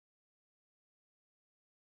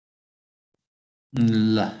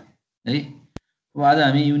ल है अब आज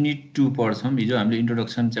हामी युनिट 2 पढ्छौं हिजो हामीले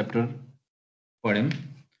इन्ट्रोडक्सन च्याप्टर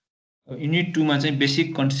पढ्यौं युनिट 2 मा चाहिँ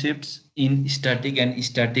basic concepts in static and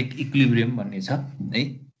static equilibrium भन्ने छ है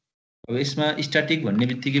अब यसमा स्ट्याटिक भन्ने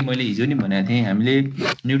बित्तिकै मैले हिजो नि भनेको थिएँ हामीले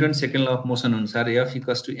newton second law of motion अनुसार F =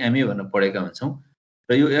 ma भनेर पढेका हुन्छौं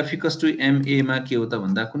र यो F = ma मा के हो त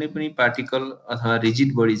भन्दा कुनै पनि पार्टिकल अथवा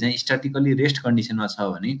रिजिड बडी चाहिँ स्ट्याटिकली रेस्ट कन्डिसनमा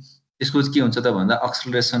छ भने त्यसको के हुन्छ त भन्दा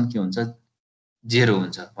एक्सेलरेसन के हुन्छ 0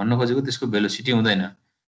 हुन्छ भन्न खोजेको त्यसको भेलोसिटी हुँदैन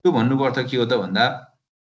त्यो भन्नुको अर्थ के हो त भन्दा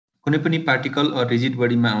कुनै पनि पार्टिकल अर रिजिड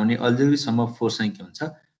बडीमा आउने अल्जेब्रिक सम अफ फोर्स चाहिँ के हुन्छ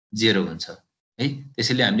 0 हुन्छ है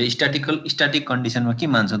त्यसैले हामीले स्ट्याटिक कन्डिसनमा के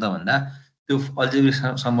मान्छौं त भन्दा त्यो अल्जेब्रिक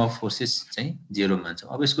सम अफ फोर्सेस चाहिँ 0 मान्छौं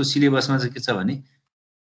अब यसको सिलेबसमा चाहिँ के छ भने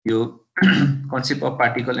यो concept of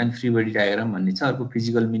particle and free body diagram भन्ने छ अर्को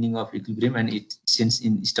physical meaning of equilibrium and it's sense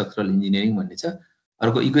in structural engineering भन्ने छ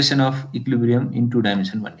अर्को equation of equilibrium in to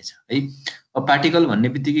dimension भन्ने छ है अब पार्टिकल भन्ने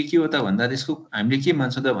बित्तिकै के हो त भन्दा त्यसको हामीले के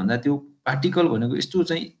मान्छौं त भन्दा त्यो पार्टिकल भनेको यस्तो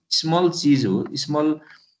चाहिँ स्मल चीज हो स्मल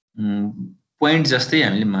पोइन्ट जस्तै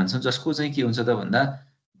हामीले मान्छौं जसको चाहिँ के हुन्छ त भन्दा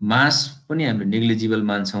मास पनि हामीले नेग्लिजिबल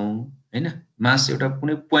मान्छौं हैन मास एउटा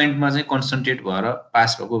कुनै पोइन्टमा चाहिँ कन्सन्ट्रेट भएर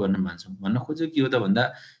पास भएको भनेर मान्छौं भन्न खोजेको के हो त भन्दा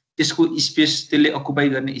त्यसको स्पेस त्यसले अकुपाई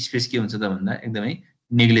गर्ने स्पेस के हुन्छ त भन्दा एकदमै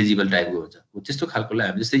नेग्लिजिबल टाइपको हुन्छ त्यस्तो खालकोलाई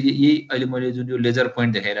हामी जस्तै यही अहिले मैले जुन यो लेजर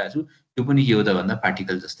पोइन्ट देखाइरहेको छु त्यो पनि के हो त भन्दा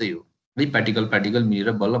पार्टिकल जस्तै हो है पार्टिकल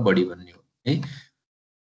मिलेर बल्ल बडी बन्ने हो है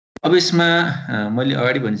अब यसमा मैले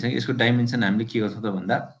अगाडि भनिसकेँ यसको डाइमेन्सन हामीले के गर्छौं त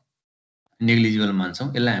भन्दा नेग्लिजिबल मान्छौं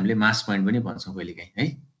यसलाई हामीले मास पोइन्ट पनि भन्छौं कहिलेकाहीँ है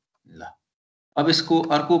ल अब यसको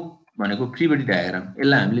अर्को भनेको फ्री बडी डायग्राम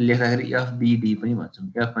यसलाई हामीले लेख्दाखेरि FBD पनि भन्छौं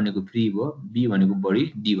F भनेको फ्री हो B भनेको बडी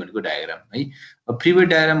D भनेको डायग्राम है अब फ्री बडी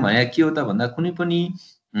डायग्राम भने के हो त भन्दा कुनै पनि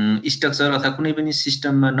स्ट्रक्चर अथवा कुनै पनि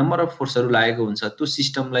सिस्टममा नम्बर अफ फोर्सहरु लागेको हुन्छ त्यो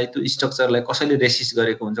सिस्टमलाई त्यो स्ट्रक्चरलाई कसैले रेसिस्ट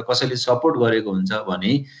गरेको हुन्छ कसैले सपोर्ट गरेको हुन्छ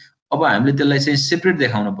भने अब हामीले त्यसलाई चाहिँ सेपरेट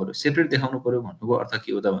देखाउन पर्यो भन्नुको अर्थ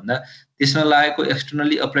के हो त भन्दा त्यसमा लागेको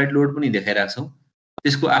एक्सटर्नली अप्लाइड लोड पनि देखाइराख्छौं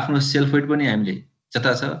त्यसको आफ्नो सेल्फ वेट पनि हामीले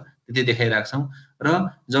जता छ त्यति देखाइराख्छौं र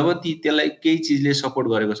जब त्यसलाई केही चीजले सपोर्ट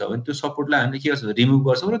गरेको छ भने त्यो सपोर्टलाई हामीले के गर्छौं रिमुभ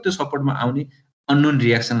गर्छौं र त्यो सपोर्टमा आउने अननोन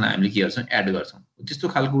रिएक्सनलाई हामीले के गर्छौं एड गर्छौं त्यस्तो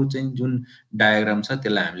खालको चाहिँ जुन डायग्राम छ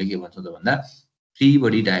त्यसलाई हामीले के भन्छौं त भन्दा फ्री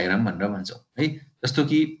बडी डायग्राम भनेर भन्छौं है जस्तो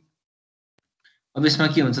कि अब यसमा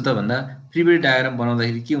के हुन्छ त भन्दा फ्री बडी डायग्राम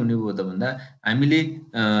बनाउँदाखेरि के हुने भयो त भन्दा हामीले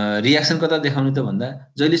रिएक्सन कता देखाउने त भन्दा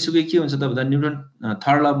जहिलेसुकै के हुन्छ त भन्दा न्युटन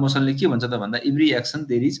थर्ड ल अफ मोसनले के भन्छ त भन्दा every action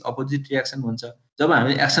there is opposite reaction भन्छ जब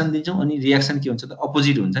हामीले एक्सन दिन्छौं अनि रिएक्सन के हुन्छ त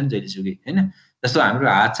अपोजिट हुन्छ नि जहिलेसुकै हैन जस्तो हाम्रो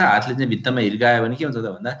हात छ हातले चाहिँ भित्तामा हिर्कायो भने के हुन्छ त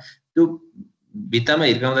भन्दा त्यो भित्तामा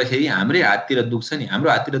हिर्काउँदाखेरि हाम्रै हाततिर दुख्छ नि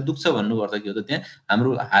हाम्रो हाततिर दुख्छ भन्नुको अर्थ के हो त त्यहाँ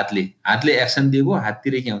हाम्रो हातले एक्सन दिएको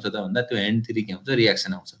हाततिर के आउँछ त भन्दा त्यो ह्यान्डतिर के आउँछ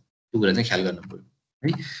रिएक्सन आउँछ त्यो कुरा चाहिँ ख्याल गर्नु पर्यो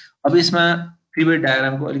है अब यसमा फ्री बडी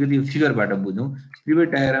डायग्रामको अलिकति फिगरबाट बुझौं फ्री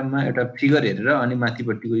बडी डायग्राममा एउटा फिगर हेरेर अनि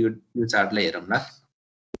माथिपट्टिको यो चार्टलाई हेरौँला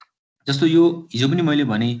जस्तो यो हिजो पनि मैले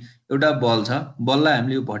भने एउटा बल छ बललाई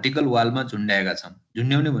हामीले यो भर्टिकल वालमा झुन्ड्याएका छौं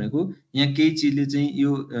झुन्ड्याउने भनेको यहाँ केही चीजले चाहिँ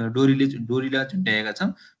यो डोरीलाई झुन्ड्याएका छौं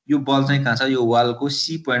यो बल चाहिँ कहाँ छ यो वालको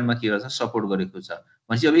सी पोइन्टमा के गर्छ सपोर्ट गरेको छ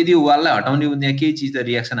भनेपछि अब यदि यो वाललाई हटाउने हो भने यहाँ केही चीजले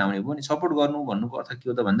रिएक्सन आउने भयो नि सपोर्ट गर्नु भन्नुको अर्थ के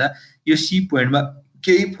हो त भन्दा यो सी पोइन्टमा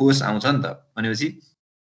केही फोर्स आउँछ नि त भनेपछि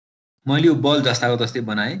मैले यो बल जस्ताको जस्तै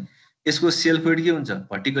बनाए यसको सेल्फ वेट के हुन्छ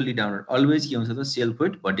भर्टिकली डाउनवर्ड अलवेज के हुन्छ त सेल्फ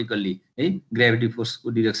वेट भर्टिकली है ग्रेभिटी फोर्सको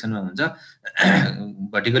डाइरेक्सनमा हुन्छ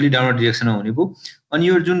भर्टिकली डाउनवर्ड डाइरेक्सनमा हुने भो अनि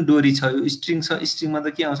यो जुन डोरी छ यो स्ट्रिङ छ स्ट्रिङमा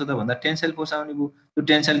त के आउँछ त भन्दा टेन्साइल फोर्स आउने भो त्यो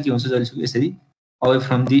टेन्साइल के हुन्छ जहिलेसुकै यसरी अवे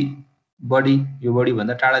फ्रम दि बडी यो बडी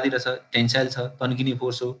भन्दा टाढातिर छ टेन्साइल छ तन्किने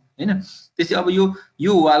फोर्स हो हैन त्यसै अब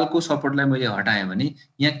यो वालको सपोर्टलाई मैले हटाएँ भने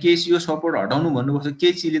यहाँ केस यो सपोर्ट हटाउनु भन्नुपर्छ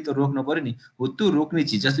केही चीजले त रोक्न पर्यो नि हो त्यो रोक्ने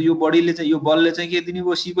चीज जस्तो यो बडीले चाहिँ यो बलले चाहिँ के दिने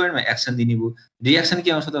भो सी पोइन्टमा एक्सन दिने भो रिएक्सन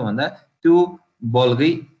के आउँछ त भन्दा त्यो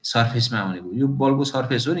बलकै सर्फेसमा आउने भो यो बलको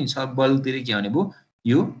सर्फेस हो नि सब बलतिर के आउने भो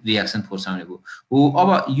यो रिएक्सन फोर्स आउने भो हो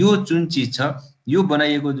अब यो जुन चीज छ यो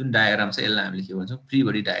बनाइएको जुन डायग्राम छ यसलाई हामीले के भन्छौं फ्री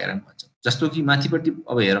बडी डायग्राम भन्छौं जस्तो कि माथिपट्टि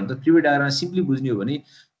अब हेरौँ त फ्री बडी डायग्राम सिम्पली बुझ्ने हो भने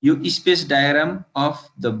यो space diagram of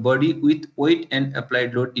the body with weight and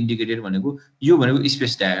applied load इन्डिकेटेड भनेको यो भनेको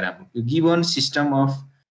स्पेस डायग्राम हो यो गिवन सिस्टम अफ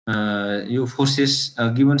यो forces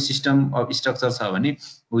given system of structure छ भने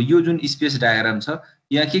यो जुन स्पेस डायग्राम छ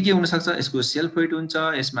यहाँ के हुन सक्छ यसको सेल्फ वेट हुन्छ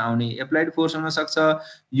यसमा आउने एप्लाइड फोर्स हुन सक्छ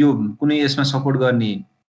यो कुनै यसमा सपोर्ट गर्ने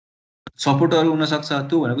सपोर्टहरु हुन सक्छ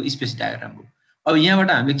त्यो भनेको स्पेस डायग्राम हो अब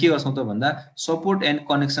यहाँबाट हामीले के गर्छौं त भन्दा support and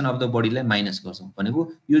connection of the बडीलाई माइनस गर्छौं भनेको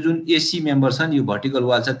यो जुन एसी मेम्बर छ नि यो भर्टिकल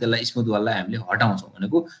वाल छ त्यसलाई स्मुथ वाललाई हामीले हटाउँछौं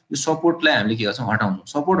भनेको यो सपोर्टलाई हामीले के गर्छौं हटाउँछौं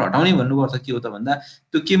सपोर्ट हटाउने भन्नुको अर्थ के हो त भन्दा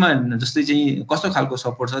त्यो केमा जस्तै चाहिँ कस्तो खालको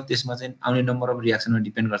सपोर्ट छ त्यसमा चाहिँ आउने नम्बर अफ रियाक्सनमा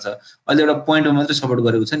डिपेन्ड गर्छ अहिले एउटा पोइन्टमा मात्रै सपोर्ट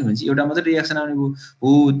गरेको छ नि भने एउटा मात्रै रियाक्सन आउने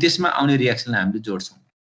हो त्यसमा आउने रियाक्सनलाई हामीले जोड्छौं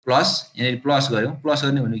प्लस यहाँ प्लस गर्यौं प्लस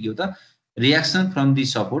गर्ने भनेको के हो त reaction from the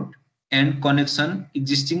support and connection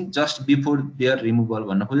existing just before there removal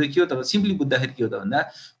भन्न खोजेको के हो त सिम्पली बुझ्दाखेरि के हो त भन्दा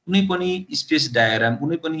कुनै पनि स्पेस डायग्राम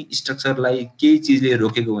कुनै पनि स्ट्रक्चरलाई केही चिजले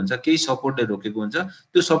रोकेको हुन्छ केही सपोर्टले रोकेको हुन्छ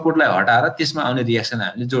त्यो सपोर्टलाई हटाएर त्यसमा आउने रियाक्सन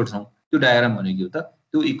हामीले जोड्छौं त्यो डायग्राम भनेको के हो त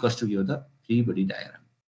त्यो इक्वल्स टु के हो त फ्री बडी डायग्राम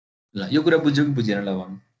ल यो कुरा बुझ्यो कि बुझेन ल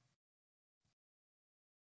भन्नु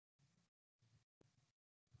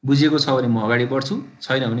बुझेको छ भने म अगाडि बढ्छु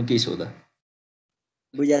छैन भने केही सोध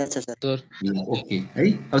बुझाएको छ सर ओके है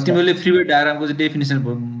अब तिमीले फ्री बडी डायग्रामको चाहिँ डेफिनेसन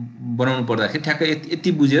बनाउनु पर्दाखेरि ठ्याक्कै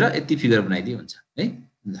यति बुझेर यति फिगर बनाइदिए हुन्छ है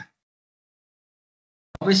ल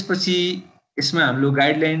अब यसपछि यसमा हाम्रो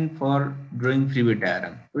guideline for drawing free body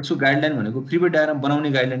diagram यसको गाइडलाइन भनेको फ्री बडी डायग्राम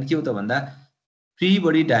बनाउने गाइडलाइन के हो त भन्दा free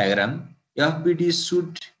body diagram FBD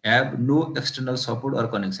should have no external support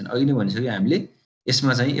or connection अघि नै भनिसक्यो हामीले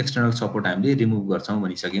यसमा चाहिँ एक्सटर्नल सपोर्ट हामीले रिमुभ गर्छौं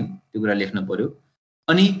भनिसक्यौं त्यो कुरा लेख्न पर्यो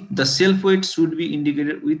अनि the self weight should be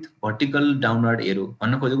इन्डिकेटेड with vertical downward arrow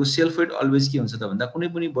भन्न खोजेको सेल्फ वेट अलवेज के हुन्छ त भन्दा कुनै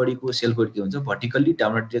पनि बडीको सेल्फ वेट के हुन्छ भर्टिकल्ली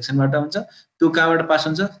डाउनवर्ड डाइरेक्सनबाट हुन्छ त्यो कहाँबाट पास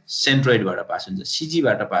हुन्छ सेन्ट्रोइडबाट पास हुन्छ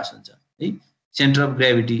सीजीबाट पास हुन्छ है सेन्टर अफ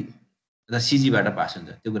ग्रेभिटी अथवा सीजीबाट पास हुन्छ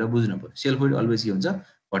त्यो कुरा बुझ्नु पर्यो सेल्फ वेट अलवेज के हुन्छ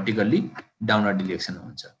भर्टिकल्ली डाउनवर्ड डाइरेक्सनमा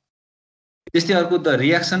हुन्छ त्यस्तै अर्को the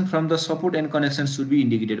reaction from the support and connection should be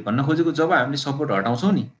इन्डिकेटेड भन्न खोजेको जब हामीले सपोर्ट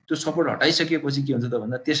हटाउँछौं नि त्यो सपोर्ट हटाइसकेपछि के हुन्छ त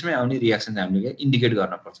भन्दा त्यसमै आउने रियाक्सन हामीले इन्डिकेट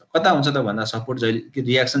गर्न पर्छ कता हुन्छ त भन्दा सपोर्ट जहिले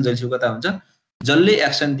रियाक्सन जहिले कता हुन्छ जसले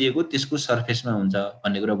एक्सन दिएको त्यसको सर्फेसमा हुन्छ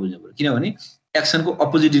भन्ने कुरा बुझ्नु पर्यो किनभने एक्सनको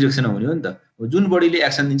अपोजिट डिरेक्सनमा हुने हो नि त जुन बडीले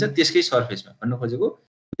एक्सन दिन्छ त्यसकै सर्फेसमा भन्न खोजेको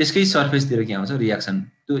त्यसकै सर्फेसतिर के आउँछ रियाक्सन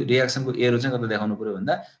त्यो रियाक्सनको एरो चाहिँ कता देखाउनु पर्यो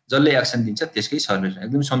भन्दा जसले एक्सन दिन्छ त्यसकै सर्फेसमा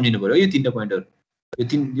एकदम सम्झिनु पर्यो यो तीनटा पोइन्टहरु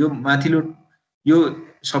यो माथिल्लो यो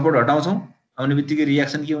सपोर्ट हटाउँछौं आउने बित्तिकै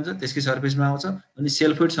रियाक्सन के हुन्छ त्यसकै सर्फेसमा आउँछ अनि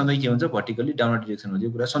सेल्फ वेट सँगै के हुन्छ भर्टिकली डाउनवर्ड डाइरेक्सनमा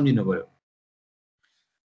यो कुरा सम्झिनु पर्यो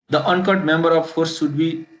the uncut member of force should be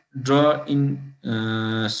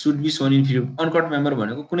should be shown in free uncut member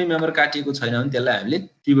भनेको कुनै मेम्बर काटिएको छैन भने त्यसलाई हामीले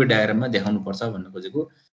फ्री बडी डायग्राममा देखाउनु पर्छ भन्न खोजेको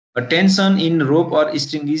tension in rope or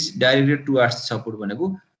string is directed towards support भनेको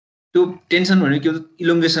त्यो टेन्सन भनेको के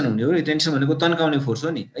इलोंगेसन हुने हो नि टेन्सन भनेको तन्काउने फोर्स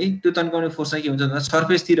हो नि है त्यो तन्काउने फोर्स चाहिँ के हुन्छ भन्दा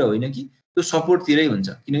सर्फेसतिर होइन कि त्यो सपोर्टतिरै हुन्छ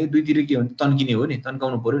किनकि दुईतिर के हुन्छ तन्किने हो नि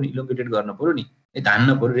तन्काउनु पर्यो नि इलोंगेटेड गर्न पर्यो नि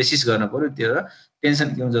धान्न पर्यो रेसिस्ट गर्न पर्यो त्यो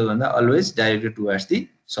टेन्सन के हुन्छ भन्दा always directed towards the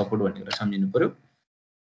support भन्ने कुरा सम्झिनु पर्यो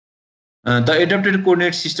the adapted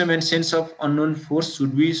coordinate system and sense of unknown force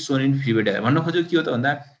should be shown in free body diagram भन्न खोजेको के हो त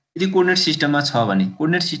भन्दा यदि कोअर्डिनेट सिस्टममा छ भने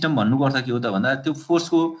कोअर्डिनेट सिस्टम भन्नुको अर्थ के हो त भन्दा त्यो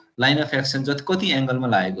फोर्सको लाइन अफ एक्सन जति कति एंगलमा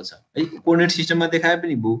लागेको छ है कोअर्डिनेट सिस्टममा देखाए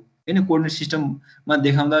पनि भो हैन कोअर्डिनेट सिस्टममा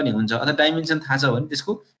देखाउँदा नि हुन्छ अथवा डाइमेन्सन थाहा छ भने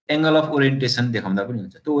त्यसको एंगल अफ ओरिएन्टेसन देखाउँदा पनि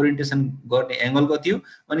हुन्छ त्यो ओरिएन्टेसन गर्ने एंगल कति हो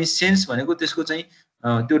अनि सेन्स भनेको त्यसको चाहिँ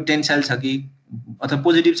त्यो टेन्साइल छ कि अथवा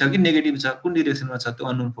पोजिटिभ छ कि नेगेटिभ छ कुन डाइरेक्सनमा छ त्यो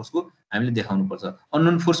अननोन फोर्सको हामीले देखाउनु पर्छ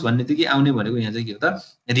अननोन फोर्स भन्नेदेखि आउने भनेको यहाँ चाहिँ के हो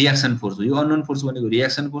त रियाक्सन फोर्स हो यो अननोन फोर्स भनेको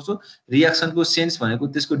रियाक्सन फोर्स हो रियाक्सनको सेन्स भनेको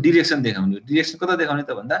त्यसको डाइरेक्सन देखाउने हो डाइरेक्सन कता देखाउने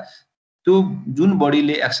त भन्दा त्यो जुन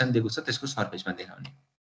बडीले एक्सन दिएको छ त्यसको सर्फेसमा देखाउने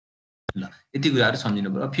ल यति कुराहरु सम्झिनु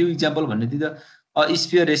पर्यो फ्यु एक्जाम्पल भन्ने त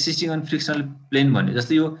sphere resisting on frictional plain भन्ने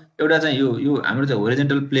जस्तै यो एउटा चाहिँ यो हाम्रो चाहिँ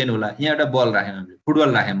होरिजोन्टल प्लेन होला यहाँ एउटा बल राख्यौं हामीले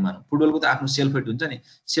फुटबल राख्यौं मानौ फुटबलको त आफ्नो सेल्फ वेट हुन्छ नि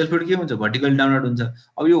सेल्फ वेट के हुन्छ भर्टिकल डाउनवर्ड हुन्छ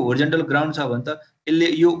अब यो होरिजोन्टल ग्राउन्ड छ भने त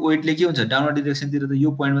यसले यो वेटले के हुन्छ डाउनवर्ड डाइरेक्सनतिर त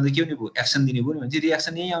यो पोइन्टमा त के हुने भयो एक्सन दिने भयो नि भने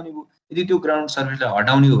रियाक्सन यही आउने भयो यदि त्यो ग्राउन्ड सर्फेसलाई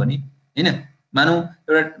हटाउने हो भने हैन मानौ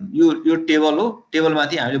एउटा यो टेबल हो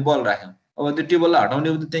टेबलमाथि हामीले बल राख्यौं अब त्यो टेबललाई हटाउने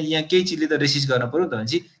हो त यहाँ केही चिजले त रेसिस्ट गर्न पर्यो त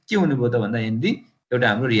भनेपछि के हुने भयो त भन्दा यदि एउटा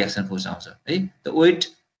हाम्रो रियाक्सन फोर्स आउँछ है त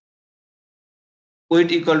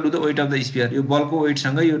weight equal to the weight of the sphere यो बलको वेट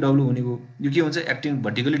सँगै यो डब्लु हुने भयो यो के हुन्छ एक्टिङ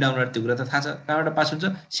भर्टिकली डाउनवर्ड त्यो कुरा त थाहा छ कहाँबाट पास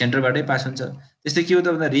हुन्छ सेन्टरबाटै पास हुन्छ त्यस्तै के हो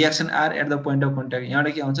त भन्दा reaction are at the point of contact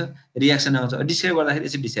यहाँबाट के आउँछ रियाक्सन आउँछ डिस्क्राइब गर्दाखेरि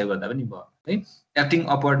यसरी डिस्क्राइब गर्दा पनि भयो है acting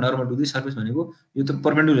upward normal to the surface भनेको यो त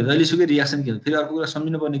परपेन्डिकुलर जहिलेसुकै रियाक्सन के हुन्छ फेरि अर्को कुरा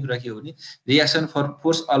सम्झिनु पर्ने कुरा के हो भने reaction for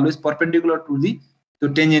force always perpendicular to the त्यो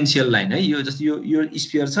टेन्जेन्शियल लाइन है यो जस्तो यो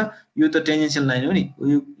स्फियर छ यो त टेन्जेन्शियल लाइन हो नि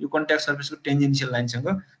यो कन्ट्याक्ट सर्फेसको टेन्जेन्शियल लाइनसँग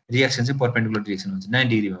रियाक्सन चाहिँ परपेन्डिकुलर डिरेक्सन हुन्छ 90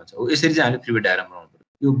 डिग्रीमा हुन्छ हो यसरी चाहिँ हामीले फ्री बडी डायग्राम बनाउनु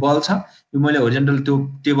पर्यो यो बल छ यो मैले होरिजोन्टल त्यो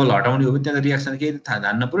टेबल हटाउने हो भने त्यहाँ रियाक्सन के थाहा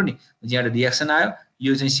जान्न पर्यो नि यहाँ रियाक्सन आयो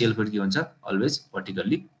यो चाहिँ सेल्फ वेट के हुन्छ अलवेज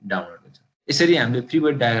भर्टिकली डाउनवर्ड हुन्छ यसरी हामीले फ्री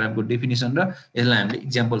बडी डायग्रामको डेफिनेसन र यसलाई हामीले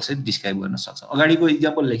इक्जाम्पल सहित डिस्क्राइब गर्न सक्छौँ। अगाडिको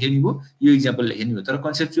इक्जाम्पल लेखे नि भयो, यो इक्जाम्पल लेखे नि भयो, तर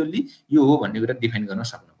कन्सेप्चुअली यो हो भन्ने कुरा डिफाइन गर्न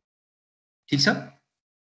सक्नु। ठीक छ,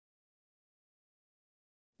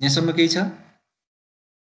 यहाँसम्म केही छ?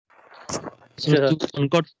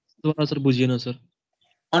 Sir बुझिएन sir.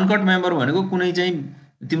 अनकट मेम्बर भनेको कुनै चाहिँ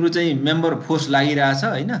तिम्रो चाहिँ मेम्बर फोर्स लागिरहेछ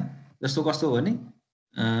हैन, जस्तो कस्तो हो भने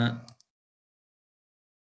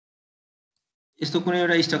यस्तो कुनै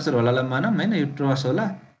एउटा स्ट्रक्चर होला ल मानौँ हैन, यो ट्रस होला,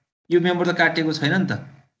 यो मेम्बर त काटेको छैन नि त,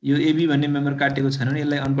 यो एबी भन्ने मेम्बर काटेको छैन भने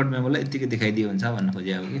यसलाई अनकट मेम्बरलाई यतिकै देखाइदियो हुन्छ भन्न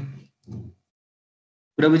खोजेको के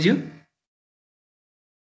कुरा बुझ्यो?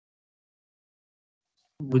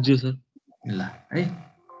 बुझ्यो सर। ल है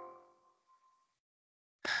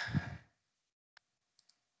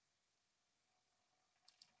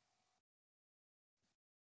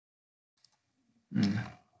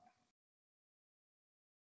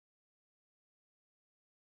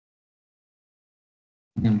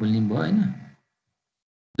इक्जाम्पल नि भयो हैन,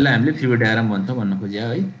 यसलाई हामीले फ्री बडी डायग्राम भन्छौँ भन्न खोज्या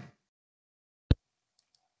है।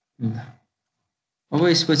 अब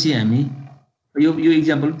यसपछि हामी यो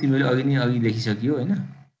इक्जाम्पल तिमीले अघि लेखिसकियो हैन,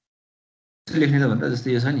 लेख्ने त भन्दा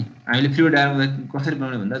जस्तै यो छ नि, हामीले फ्री बडी डायग्राम कसरी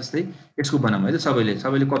बनाउने भन्दा जस्तै यसको बनाऊँ है त,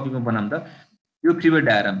 सबैले कपीमा बनाऊँ त। यो फ्री बडी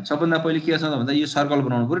डायग्राम सबभन्दा पहिले के छ भन्दा यो सर्कल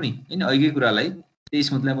बनाउनु पर्यो नि हैन, अघिकै कुरालाई त्यही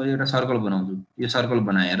स्मुथलाई मैले एउटा सर्कल बनाउँछु, यो सर्कल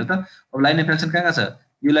बनाएर त अब लाइन अफ एक्सन कहाँ छ,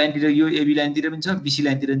 यो लाइनतिर, यो एबी लाइनतिर पनि छ, बीसी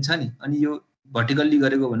लाइनतिर पनि छ नि, अनि यो भर्टिकल्ली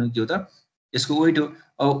गरेको भनेको के हो त, यसको वेट हो।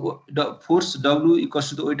 अब force W equals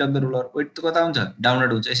to the weight of the roller, weight त कता हुन्छ,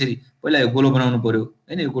 डाउनवर्ड हुन्छ। यसरी पहिला यो गोलो बनाउनु पर्यो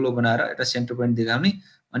हैन, यो गोलो बनाएर एउटा सेन्टर पोइन्ट देखाउने,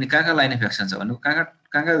 अनि कहाँ लाइन अफ एक्सन छ भन्नु,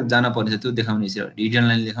 कहाँ जान पर्ने छ त्यो देखाउने, यसरी हिडन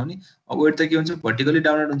लाइन देखाउने। अब वेट त के हुन्छ, भर्टिकली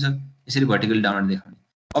डाउनवर्ड हुन्छ, यसरी भर्टिकली डाउनवर्ड देखाउने।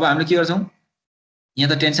 अब हामीले के गर्छौँ, यहाँ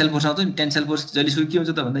त टेन्साइल फोर्स आउँछ नि, टेन्साइल फोर्स जहिलेसुकै के हुन्छ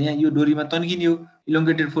त भन्दा यहाँ यो डोरीमा तन्किने हो,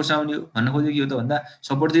 इलोङ्गेटेड फोर्स आउने हो। भन्न खोजेको के हो त भन्दा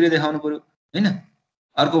सपोर्टतिर देखाउनु पर्यो हैन।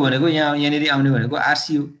 अर्को भनेको यहाँनिर आउने भनेको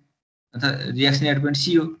आरसी हो, अथवा रियाक्सन एट पोइन्ट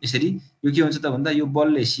सी हो। यसरी यो के हुन्छ त भन्दा यो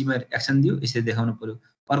बलले सीमा एक्सन दियो, यसरी देखाउनु पर्यो।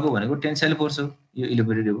 अर्को भनेको टेन्साइल फोर्स हो, यो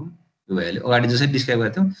इलोङ्गेटेड हो, यो भइहाल्यो। अगाडि जसरी डिस्क्राइब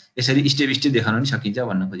गरेको थियौँ यसरी स्टेप देखाउन पनि सकिन्छ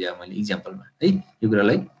भन्न खोजेको मैले इक्जाम्पलमा है, यो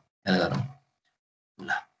कुरालाई याद गरौँ ल।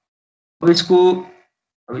 अब यसको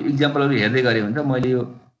अब इक्जाम्पलहरू हेर्दै गऱ्यो भने त मैले यो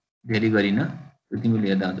धेरै गरिनँ, तिमीले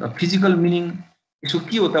हेर्दा हुन्छ। अब फिजिकल मिनिङ यसको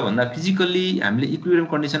के हो त भन्दा, फिजिकल्ली हामीले इक्विलिब्रियम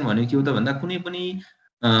कन्डिसन भनेको के हो त भन्दा कुनै पनि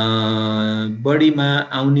बडीमा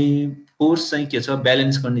आउने फोर्स चाहिँ के छ,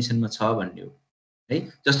 ब्यालेन्स कन्डिसनमा छ भन्ने हो है।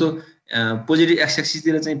 जस्तो पोजिटिभ एक्स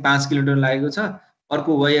एक्सिसतिर चाहिँ 5 किलोमिटर लागेको छ,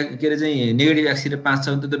 अर्को वाइ के अरे चाहिँ नेगेटिभ एक्सिसतिर 5 छ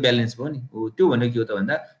भने त ब्यालेन्स भयो नि हो। त्यो भनेको के हो त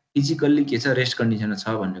भन्दा फिजिकल्ली के छ, रेस्ट कन्डिसनमा छ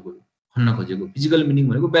भन्ने कुरो भन्न खोजेको। फिजिकल मिनिङ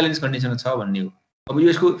भनेको ब्यालेन्स कन्डिसनमा छ भन्ने हो। अब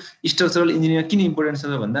यसको स्ट्रक्चरल इन्जिनियर किन इम्पोर्टेन्ट छ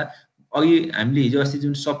भन्दा अघि हामीले हिजो अस्ति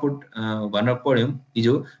जुन सपोर्ट भनेर पढ्यौँ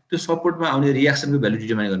हिजो, त्यो सपोर्टमा आउने रियाक्सनको भ्यालु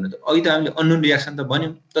डिटर्माइन गर्नु। त अघि त हामीले अननोन रियाक्सन त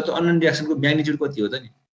भन्यौँ, तर त्यो अननोन रियाक्सनको म्याग्निट्युड कति हो त नि,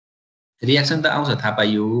 रियाक्सन त आउँछ थाहा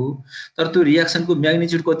पाइयो, तर त्यो रियाक्सनको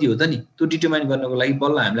म्याग्निट्युड कति हो त नि, त्यो डिटर्माइन गर्नको लागि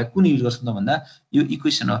बल्ल हामीलाई कुन युज गर्छौँ त भन्दा यो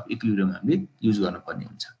इक्वेसन अफ इक्विलिब्रियम हामीले युज गर्नुपर्ने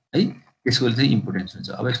हुन्छ है। त्यसको चाहिँ इम्पोर्टेन्स हुन्छ।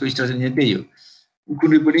 अब यसको स्ट्रक्चर त्यही हो,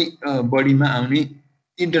 कुनै पनि बडीमा आउने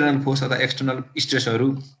इन्टरनल फोर्स अथवा एक्सटर्नल स्ट्रेसहरू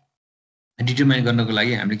डिटर्माइन गर्नको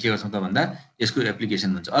लागि हामीले के गर्छौँ त भन्दा यसको एप्लिकेसन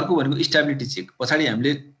हुन्छ। अर्को भनेको स्टेबिलिटी चेक। पछाडि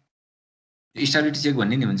हामीले स्टेबिलिटी चेक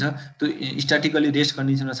भन्ने नि हुन्छ, त्यो स्ट्याटिकली रेस्ट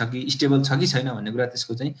कन्डिसनमा छ कि स्टेबल छ कि छैन भन्ने कुरा,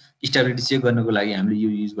 त्यसको चाहिँ स्टेबिलिटी चेक गर्नको लागि हामीले यो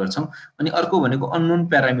युज गर्छौँ। अनि अर्को भनेको अननोन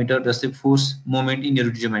प्यारामिटर जस्तै फोर्स, मोमेन्ट, यिनीहरू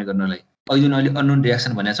डिटर्माइन गर्नलाई अघि जुन अहिले अननोन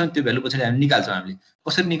रियाक्सन भनेको छ नि, त्यो भ्यालु पछाडि हामी निकाल्छौँ। हामीले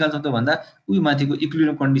कसरी निकाल्छौँ त भन्दा उही माथिको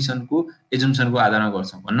इक्विलिब्रियम कन्डिसनको एजुम्सनको आधारमा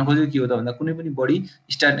गर्छौँ। भन्न खोजेको के हो त भन्दा कुनै पनि बडी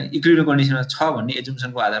इक्विलिब्रियम कन्डिसनमा छ भन्ने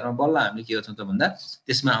एजुम्सनको आधारमा बल्ल हामीले के गर्छौँ त भन्दा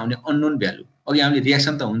त्यसमा आउने अननोन भ्यालु, अघि हामीले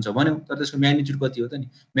रियाक्सन त हुन्छ भन्यौँ, तर त्यसको म्याग्निट्युड कति हो त नि,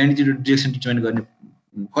 म्याग्निट्युड डिरेक्सन डिटर्माइन गर्ने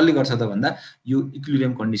कसले गर्छ त भन्दा यो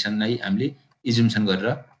इक्विलिब्रियम कन्डिसनलाई हामीले एजुम्सन गरेर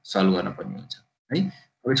सल्भ गर्नुपर्ने हुन्छ है।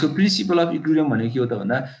 अब यसको प्रिन्सिपल अफ इक्विलिब्रियम भनेको के हो त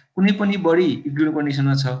भन्दा कुनै पनि बडी इक्विलिब्रियम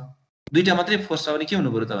कन्डिसनमा छ, दुईटा मात्रै फोर्स छ भने के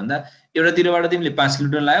हुनु पर्यो त भन्दा एउटातिरबाट तिमीले 5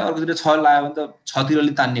 किलोमिटर लगायो, अर्कोतिर 6 लगायो भने त 6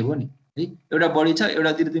 तिरले तान्ने भयो नि है। एउटा बडी छ,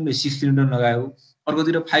 एउटातिर तिमीले 6 किलोमिटर लगायो,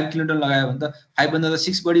 अर्कोतिर 5 किलोमिटर लगायो भने त 5 भन्दा त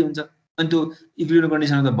 6 बढी हुन्छ, अनि त्यो इक्विलिब्रियम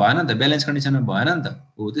कन्डिसनमा त भएन नि त, ब्यालेन्स कन्डिसनमा भएन नि त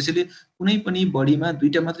हो। त्यसैले कुनै पनि बडीमा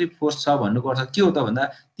दुईटा मात्रै फोर्स छ भन्नुको अर्थ के हो त भन्दा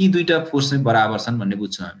ती दुईटा फोर्स चाहिँ बराबर छन् भन्ने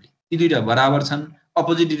बुझ्छौँ हामीले। ती दुईटा बराबर छन्,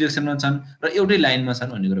 अपोजिट डिरेक्सनमा छन् र एउटै लाइनमा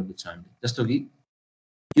छन् भन्ने कुरा बुझ्छौँ हामीले। जस्तो कि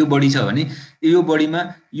यो बडी छ भने यो बडीमा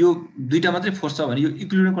यो दुईटा मात्रै फोर्स छ भने यो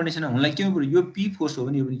इक्विलिब्रियम कन्डिसनमा हुनलाई के हुनु पर्यो, यो पी फोर्स हो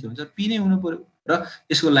भने यो पनि के हुन्छ, पी नै हुनु पर्यो, र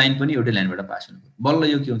यसको लाइन पनि एउटै लाइनबाट पास हुनु पर्यो। बल्ल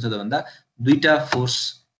यो के हुन्छ त भन्दा दुईटा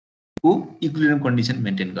फोर्सको इक्विलिब्रियम कन्डिसन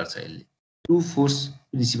मेन्टेन गर्छ यसले, टु फोर्स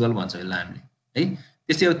प्रिन्सिपल भन्छ यसलाई हामीले है।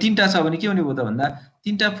 त्यस्तै अब 3टा छ भने के हुने भयो त भन्दा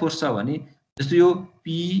 3टा फोर्स छ भने जस्तो यो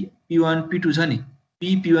पी P1 P2 छ नि,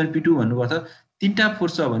 P1 P2 भन्नुको अर्थ तीनटा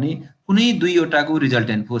फोर्स छ भने कुनै दुईवटाको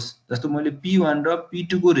रिजल्टेन्ट फोर्स, जस्तो मैले P1 र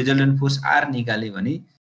P2 को रिजल्टेन्ट फोर्स R निकाले भने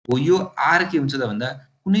हो यो R के हुन्छ त भन्दा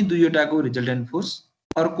कुनै दुईवटाको रिजल्टेन्ट फोर्स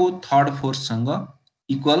अर्को थर्ड फोर्ससँग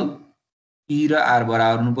इक्वल P र R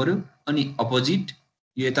बराबर हुनु पर्यो, अनि अपोजिट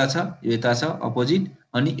यो यता छ अपोजिट,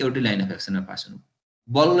 अनि एउटै लाइन अफ एक्सनमा पास हुनु।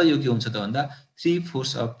 बल्ल यो के हुन्छ त भन्दा थ्री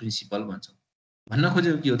फोर्स अफ प्रिन्सिपल भन्छौँ। भन्न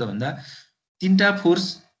खोजेको के हो त भन्दा तीनटा फोर्स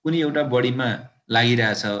कुनै एउटा बडीमा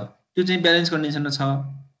लागिरहेछ, त्यो चाहिँ ब्यालेन्स कन्डिसनमा छ,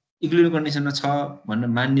 इक्विलिब्रियम कन्डिसनमा छ भनेर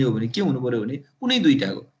मान्ने हो भने के हुनु पर्यो भने कुनै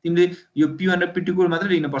दुईटाको, तिमीले यो P1 र P2 को मात्रै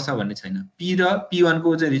लिन पर्छ भन्ने छैन, P र P1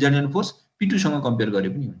 को चाहिँ रिजल्टेन्ट फोर्स P2 सँग कम्पेयर गरे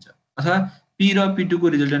पनि हुन्छ, अथवा P र P2 को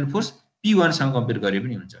रिजल्टेन्ट फोर्स P1 सँग कम्पेयर गरे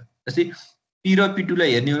पनि हुन्छ। जस्तै P र P2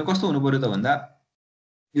 लाई हेर्ने हो भने कस्तो हुनु पर्यो त भन्दा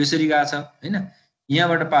यसरी गएको छ हैन,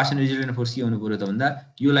 यहाँबाट पास हुने रिजल्टेन्ट फोर्स के हुनु पर्यो त भन्दा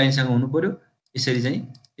यो लाइनसँग हुनु पर्यो, यसरी चाहिँ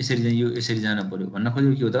यो यसरी जान पर्यो। भन्न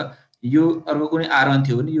खोजेको के हो त, यो अर्को कुनै R1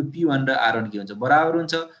 थियो भने यो P1 र R1 के हुन्छ बराबर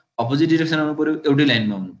हुन्छ, अपोजिट डिरेक्सनमा हुनु पर्यो, एउटै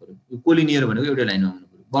लाइनमा हुनु पर्यो, यो कोलिनियर भनेको एउटै लाइनमा हुनु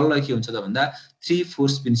पर्यो। बल्ल के हुन्छ त भन्दा थ्री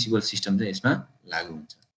फोर्स प्रिन्सिपल सिस्टम चाहिँ यसमा लागू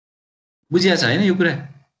हुन्छ। बुझिया छ हैन यो कुरा?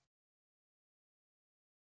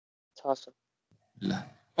 छ सर। ल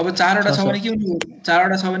अब चारवटा छ भने के हुने हो,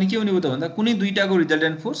 चारवटा छ भने के हुने हो त भन्दा कुनै दुईटाको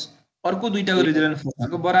रिजल्टेन्ट फोर्स अर्को दुईटाको रिजल्टेन्ट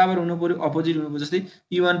फोर्सको बराबर हुनु पर्यो, अपोजिट हुनु पर्यो। जस्तै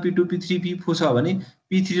P1 P2 P3 P4 छ भने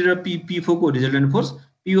P3 र P4 को रिजल्टेन्ट फोर्स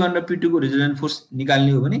P1 र P2 को रिजल्टेन्ट फोर्स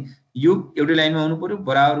निकाल्ने हो भने यो एउटै लाइनमा हुनु पर्यो,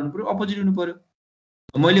 बराबर हुनु पर्यो, अपोजिट हुनु पर्यो।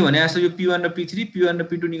 मैले भने जस्तो यो P1 र P1 र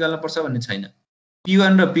P2 निकाल्न पर्छ भन्ने छैन,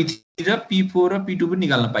 P1 र P3 र P4 र P2 पनि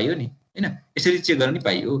निकाल्न पाइयो नि हैन, यसरी चेक गर्न नि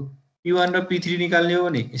पाइयो। P1 र P3 निकाल्ने हो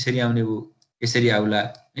भने यसरी आउने हो, यसरी आउला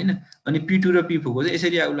हैन, अनि P2 र P4 को चाहिँ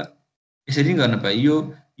यसरी आउला, यसरी गर्न पाइयो।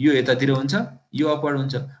 यो यतातिर हुन्छ, यो अपवर्ड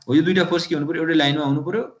हुन्छ, हो यो दुईटा फोर्स के हुनु पर्यो, एउटै लाइनमा हुनु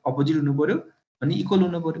पर्यो, अपोजिट हुनु पर्यो, अनि इक्वल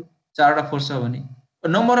हुनु पर्यो। चारवटा फोर्स छ भने,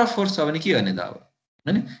 नम्बर अफ फोर्स छ भने के गर्ने त अब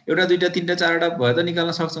हैन, एउटा दुईटा तीनटा चारवटा भयो त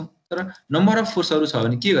निकाल्न सक्छौं, तर नम्बर अफ फोर्सहरु छ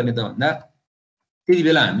भने के गर्ने त भन्दा त्यति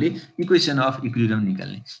बेला हामीले इक्वेसन अफ इक्विलिब्रियम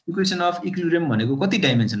निकाल्ने। इक्वेसन अफ इक्विलिब्रियम भनेको कति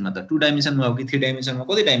डाइमेन्सनमा त, 2 डाइमेन्सनमा हो कि 3 डाइमेन्सनमा,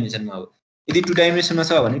 कति डाइमेन्सनमा हो? यदि 2 डाइमेन्सनमा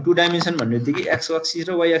छ भने 2 डाइमेन्सन भन्ने बित्तिकै एक्स एक्सिस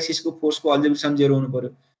र वाइ एक्सिसको फोर्सको अल्जेब्रिक सम 0 हुनु पर्यो।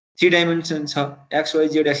 3 डाइमेन्सन छ, एक्स वाइ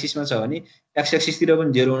जेड एक्सिसमा छ भने एक्स एक्सिसतिर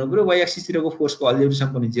पनि 0 हुनु पर्यो, वाइ एक्सिसतिरको फोर्सको अल्जेब्रिक सम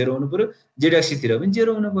पनि 0 हुनु पर्यो, जेड एक्सिसतिर पनि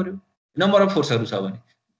 0 हुनु पर्यो। नम्बर अफ फोर्सहरु छ भने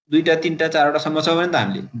 2टा 3टा 4वटा सम्म छ भने त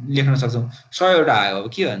हामीले लेख्न सक्छौं 100 वटा आयो। अब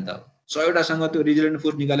के भन्दा 100 वटासँग त्यो रिजल्टेन्ट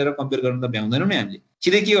फोर्स निकालेर कम्पेयर गर्न त भ्याउँदैनौं नि हामीले।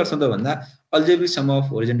 सिधै के गर्छौं त भन्दा अल्जेब्रिक सम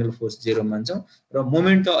अफ होरिजोन्टल फोर्स 0 मान्छौं र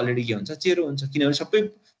मोमेन्ट त अलरेडी के हुन्छ 0 हुन्छ,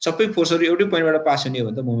 किनभने सबै फोर्सहरु एउटै पोइन्टबाट पास हुने हो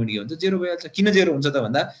भने त मोमेन्ट के हुन्छ 0 भइहाल्छ। किन 0 हुन्छ त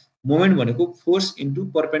भन्दा मोमेन्ट भनेको फोर्स इन्टु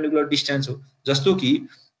परपेन्डिकुलर डिस्टेन्स हो। जस्तो कि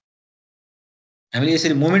हामीले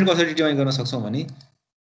यसरी मोमेन्ट कसरी डिटर्माइन गर्न सक्छौं भने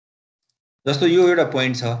जस्तो यो एउटा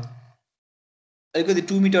पोइन्ट छ, अलिकति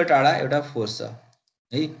 2 मिटर टाढा एउटा फोर्स छ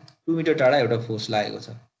है, 2 मिटर टाढा एउटा फोर्स लागेको छ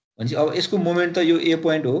भनेपछि अब यसको मोमेन्ट त यो ए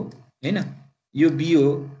पोइन्ट हो हैन, यो बी हो,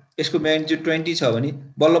 यसको म्याग्निट्युड 20 छ भने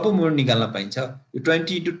बल्ल पो मोमेन्ट निकाल्न पाइन्छ। यो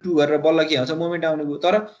 20 * 2 गरेर बल्ल के आउँछ मोमेन्ट आउने भयो।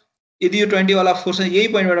 तर यदि यो 20 वाला फोर्स चाहिँ यही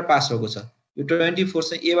पोइन्टबाट पास भएको छ, यो 20 फोर्स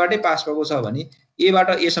चाहिँ ए बाटै पास भएको छ भने ए बाट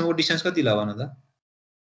ए सम्मको डिस्टेन्स कति ल भन त,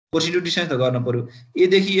 फोर्स इन्टु डिस्टेन्स त गर्न पर्यो। ए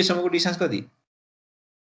देखि ए सम्मको डिस्टेन्स कति?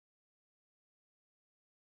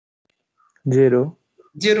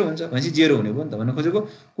 0 हुन्छ भनेपछि 0 हुने भयो नि त। भन्न खोजेको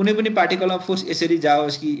कुनै पनि पार्टिकलमा फोर्स यसरी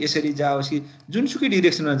जाओस् कि यसरी जाओस् कि जुनसुकै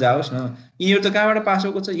डिरेक्सनमा जाओस् न, यिनीहरु त कहाँबाट पास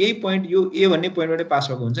भएको छ, यही पोइन्ट यो ए भन्ने पोइन्टबाटै पास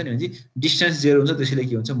भएको हुन्छ नि, भनेपछि डिस्टेन्स 0 हुन्छ। त्यसैले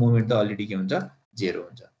के हुन्छ मोमेन्ट त अलरेडी के हुन्छ 0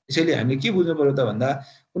 हुन्छ। त्यसैले हामीले के बुझ्नु पर्यो त भन्दा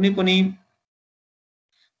कुनै पनि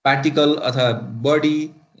पार्टिकल अथवा बडी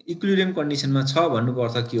इक्विलिब्रियम कन्डिसनमा छ भन्नुको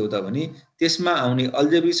अर्थ के हो त भने त्यसमा आउने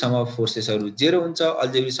अल्जेब्रिक सम अफ फोर्सेसहरु 0 हुन्छ,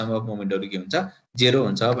 अल्जेब्रिक सम अफ मोमेन्टहरु के हुन्छ 0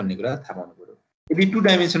 हुन्छ भन्ने कुरा थाहा पाउनु पर्यो। यदि 2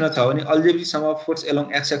 डाइमेन्सनमा छ भने algebraic sum of force along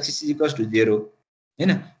x axis equals to 0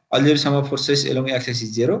 हैन, algebraic sum of forces along x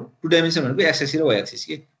axis 0, 2 dimension भनेको एक्स एक्सिस र वाइ एक्सिस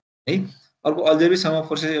के है। अर्को algebraic sum of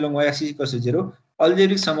forces along Y axis equals to 0,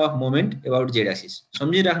 algebraic sum of moment about Z axis.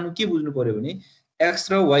 सम्झिराख्नु के बुझ्नु पर्यो भने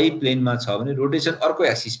एक्स र वाइ प्लेनमा छ भने रोटेसन अर्को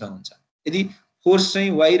एक्सिसमा हुन्छ, यदि फोर्स चाहिँ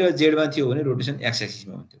वाइ र जेड मा थियो भने रोटेसन एक्स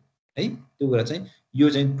एक्सिसमा हुन्थ्यो है। त्यो कुरा चाहिँ यो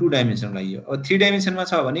चाहिँ 2 डाइमेन्सनमा लागि हो। अब 3 डाइमेन्सनमा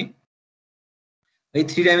छ भने है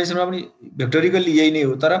 3 डाइमेन्सनमा पनि भेक्टोरिकली यही नै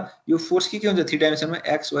हो, तर यो फोर्स के हुन्छ 3 डाइमेन्सनमा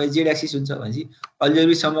एक्स वाइ जेड एक्सिस हुन्छ भनेपछि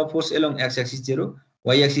algebraic sum of force along x axis 0,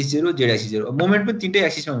 Y axis 0, Z axis 0। Moment पनि तीनटै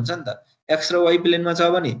एक्सिसमा हुन्छ नि त। एक्स र वाइ प्लेनमा छ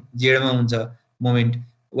भने जेड मा हुन्छ मोमेन्ट,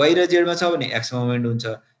 वाइ र जेड मा छ भने एक्स मा मोमेन्ट हुन्छ,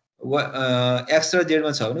 एक्स र जेड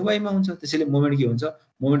मा छ भने वाइ मा हुन्छ। त्यसैले मोमेन्ट के हुन्छ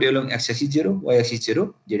moment along x axis 0, Y axis 0,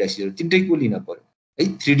 Z axis 0 तीनटैको लिन पर्यो है।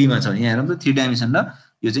 3D मा छ भने यहाँ हेरौँ त 3 डाइमेन्सन र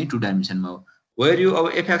यो चाहिँ 2 डाइमेन्सनमा हो। वेयर यो अब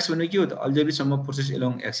एफएक्स भनेको के हो त algebraic sum of forces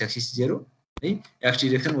along x axis 0 है x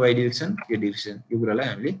direction y direction k direction यो कुरालाई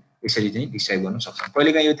हामीले यसरी चाहिँ डिस्क्राइब गर्न सक्छौं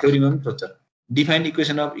कहिलेकाहीँ यो थ्योरीमा पनि सोध्छ डिफाइन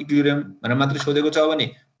इक्वेसन अफ इक्विलिब्रियम भनेर मात्र सोधेको छ भने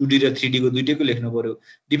 2D र 3D को दुईटैको लेख्नु पर्यो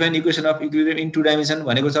define equation of equilibrium in 2 dimension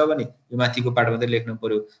भनेको छ भने यो माथिको पार्ट मात्रै लेख्नु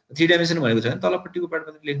पर्यो 3 डाइमेन्सन भनेको छ भने तलपट्टिको पार्ट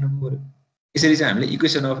मात्रै लेख्नु पर्यो यसरी चाहिँ हामीले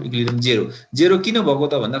इक्वेसन अफ इक्विलिब्रियम जेरो किन भएको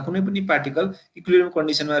त भन्दा कुनै पनि पार्टिकल इक्विलिब्रियम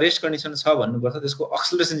कन्डिसनमा रेस्ट कन्डिसन छ भन्नुपर्छ त्यसको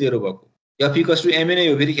एक्सेलरेसन जेरो भएको F equals to ma नै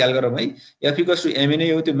हो फेरि ख्याल गरौँ है F equals to ma नै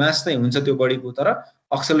हो त्यो मास चाहिँ हुन्छ त्यो बडीको तर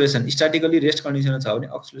एक्सेलरेसन स्ट्याटिकली रेस्ट कन्डिसनमा छ भने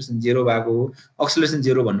एक्सेलरेसन जेरो भएको हो एक्सेलरेसन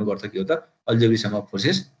जेरो भन्नुको अर्थ के हो त algebraic sum of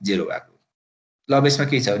forces zero भएको ल अब यसमा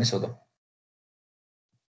के छ भने सोधौं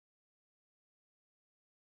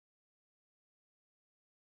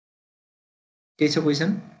के छ क्वेशन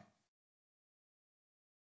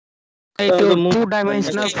त्यो 2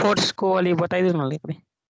 डाइमेन्सनल फोर्स को अलि बताइदिनु न अलिकति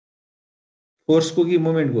फोर्स को कि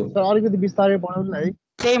मोमेन्ट को सर अलिकति विस्तारै पढाउनु न है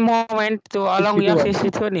त्यही मोमेन्ट त्यो अलोङ x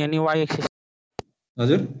एक्सिस थियो नि अनि y एक्सिस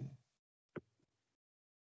हजुर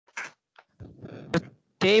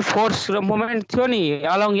त्यही फोर्स र मोमेन्ट थियो नि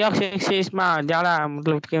अलोङ x एक्सिस मा जाँदा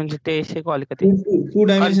मतलब के हुन्छ त्यसैको अलिकति 2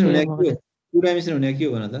 डाइमेन्सन हुने के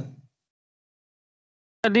हो भन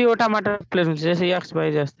त दुईवटा मात्र प्लेस हुन्छ जस्तै x y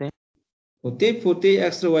जस्तै हो त्यही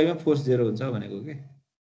x र y मा फोर्स जेरो हुन्छ भनेको के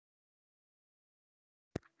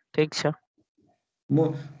ठीक छ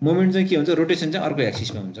मोमेन्ट चाहिँ के हुन्छ रोटेसन चाहिँ अर्को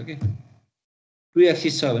एक्सिसमा हुन्छ के 2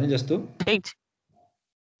 एक्सिस छ भने जस्तो ठीक छ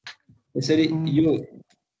यसरी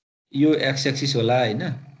यो x एक्सिस होला हैन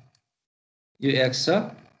यो x छ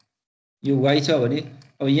यो y छ भने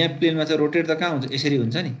अब यहाँ प्लेनमा चाहिँ रोटेट त कहाँ हुन्छ यसरी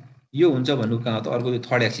हुन्छ नि यो हुन्छ भन्नु कहाँ हो त अर्को यो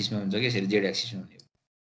थर्ड एक्सिसमा हुन्छ के यसरी z एक्सिसमा हुने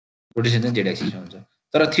रोटेसन चाहिँ z एक्सिसमा हुन्छ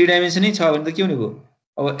तर 3 डाइमेन्सन नै छ भने त के हुने भयो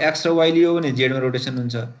अब x र y लियो भने z मा रोटेसन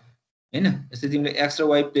हुन्छ हैन यस्तै तिमीले x र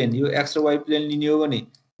y प्लेन यो x र y प्लेन लिने हो भने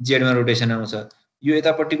z मा रोटेसन आउँछ यो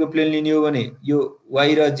यतापट्टिको प्लेन लिने हो भने यो y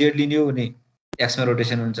र z लिने हो भने x मा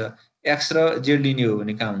रोटेसन हुन्छ x र z लिने हो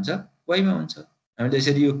भने कहाँ हुन्छ y मा हुन्छ हामीले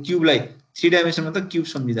यसरी यो क्यूबलाई 3 डाइमेन्सनमा त क्यूब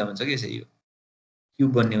सम्झिदा हुन्छ के यसरी यो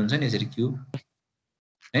क्यूब बन्ने हुन्छ नि यसरी क्यूब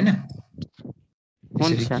हैन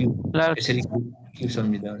यसरी क्यूब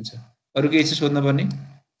सम्झिदा हुन्छ अरु केही छ सोध्न पर्ने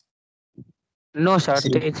नो सर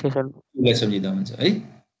त्यही छ सर क्यूबलाई सम्झिदा हुन्छ है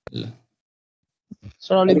ल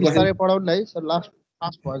सर अलि विस्तारै पढाउनु न है सर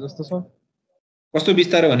लास्ट भयो जस्तो छ कस्तो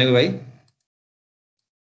विस्तार भनेको भाइ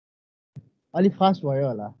अलि फास्ट भयो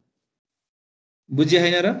होला बुझ्या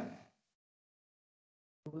हैन र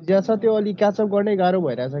बुझ्या छ त्यो अलि क्याचअप गर्नै गाह्रो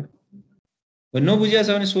भइरहेछ नबुझ्या छ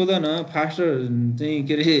भने सोध न फास्ट चाहिँ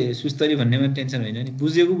के रे सुस्तरी भन्नेमा टेन्सन होइन नि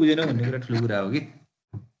बुझेको बुझेन भन्ने कुरा ठुलो कुरा हो कि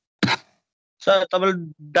सर तपाईले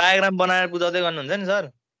डायग्राम बनाएर बुझाउँदै गर्नुहुन्छ नि सर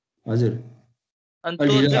हजुर अनि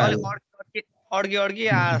त्यो चाहिँ अड्की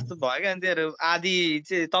जस्तो भयो क्या अनि त्यो आदि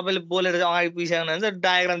चाहिँ तपाईले बोलेर चाहिँ अगाडि पुगिसक्नु हुन्छ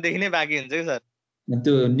डायग्राम देखिनै बाँकी हुन्छ कि सर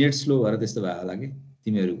त्यो नेट स्लो भएर त्यस्तो भयो होला कि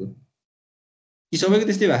तिमीहरूको कि सबैको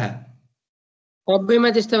त्यस्तै भए सबैमा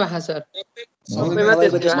त्यस्तै भए सर सबैमा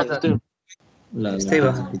त्यस्तै ल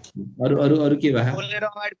अरु के भए बोलेर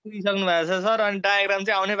अगाडि पुगिसक्नु भएको छ सर अनि डायग्राम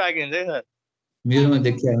चाहिँ आउनै बाँकी हुन्छ कि सर मेरोमा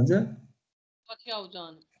देखिया हुन्छ पछि आउँछ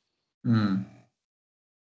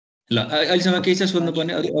ल अहिलेसम्म केही छ सोध्नु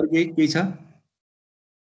पर्ने अरु केही छ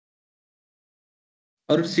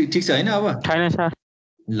अरु ठीक छ हैन अब छैन सर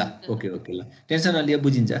ल ओके ल टेन्सन नलिए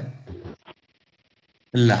बुझिन्छ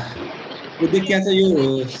ल यो देखिया छ यो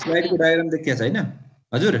स्लाइडको डायग्राम देखिया छ हैन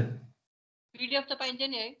हजुर पीडीएफ त पाइन्छ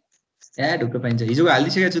नि है ए ढुक्क पाइन्छ हिजोको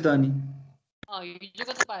हालिदिसकेको छु त अनि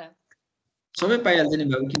हिजोको त पायो सबै पाइहाल्छ नि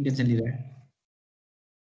बाबु किन टेन्सन लिइरा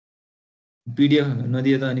पीडीएफ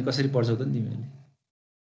नदिए त अनि कसरी पढ्छौ त नि तिमीले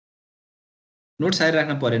नोट सारेर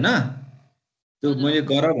राख्न परेन त्यो मैले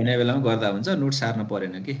गर भने बेलामा गर्दा हुन्छ नोट सार्न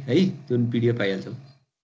परेन के है त्यो पीडीएफ पाइहाल्छौ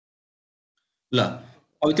ल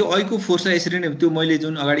अब त्यो अइको फोर्सलाई यसरी नै त्यो मैले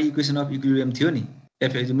जुन अगाडि इक्वेसन अफ इक्विलिब्रियम थियो नि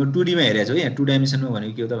एफ म 2D मा हेरेको छु यहाँ 2 डाइमेन्सनमा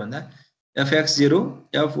भनेको के हो त भन्दा fx 0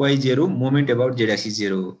 fy 0 moment about z axis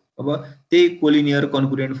 0 हो अब त्यही कोलिनियर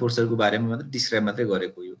कन्कुरेन्ट फोर्सहरुको बारेमा मात्र डिस्क्राइब मात्रै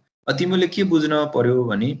गरेको यो तिमीले के बुझ्न पर्यो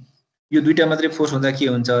भने यो दुईटा मात्रै फोर्स हुँदा के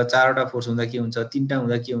हुन्छ चारवटा फोर्स हुँदा के हुन्छ तीनटा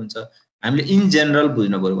हुँदा के हुन्छ हामीले इन जनरल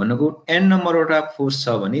बुझ्न पर्यो भन्नको n नम्बरवटा फोर्स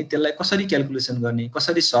छ भने त्यसलाई कसरी क्याल्कुलेसन गर्ने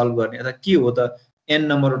कसरी सल्भ गर्ने अथवा के हो त n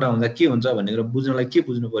नम्बरवटा हुँदा के हुन्छ भन्ने कुरा बुझ्नलाई के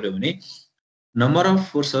बुझ्नु पर्यो भने नम्बर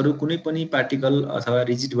अफ फोर्सहरु कुनै पनि पार्टिकल अथवा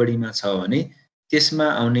रिजिड बडीमा छ भने त्यसमा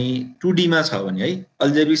आउने 2D मा छ भने है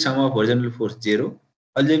algebraic sum of होरिजोन्टल force 0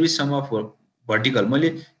 algebraic sum of vertical मैले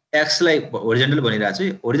x लाई होरिजोन्टल भनिरहेको छु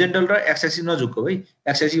होरिजोन्टल र x एक्सिस नझुक्को है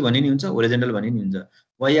x एक्सिस भन्ने नि हुन्छ होरिजोन्टल भन्ने नि हुन्छ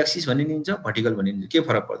y एक्सिस भन्ने नि हुन्छ भर्टिकल भन्ने नि हुन्छ के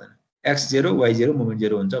फरक पर्दैन x 0 y 0 मोमेन्ट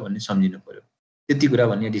 0 हुन्छ भन्ने सम्झिनु पर्यो त्यति कुरा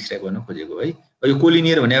भन्ने डिस्क्राइब गर्न खोजेको है यो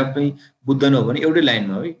कोलिनियर भने पनि बुझ्दैन हो भने एउटै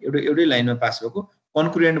लाइनमा है एउटै लाइनमा पास भएको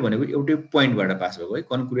कन्कुरेन्ट भनेको एउटै पोइन्टबाट पास भएको है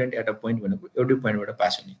कन्कुरेन्ट एट अ पोइन्ट भनेको एउटै पोइन्टबाट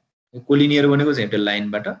पास हुने कोलिनियर भनेको चाहिँ एउटै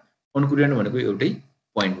लाइनबाट कन्कुरेन्ट भनेको एउटै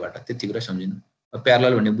पोइन्टबाट त्यति कुरा सम्झिनु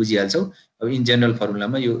प्यारलल भन्ने बुझिहाल्छौ अब इन जेनरल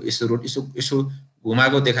फर्मुलामा यो यसो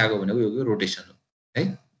घुमाएको देखाएको भनेको यो रोटेसन हो है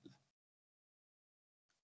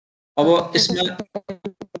अब यसमा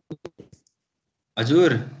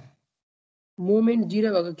हजुर मोमेन्ट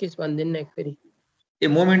 0 भएको केस भन्दिनु न एकफेरि ए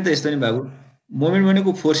मोमेन्ट त यस्तो नि बाबु मोमेन्ट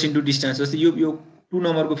भनेको फोर्स इन्टु डिस्टेन्स जस्तै यो 2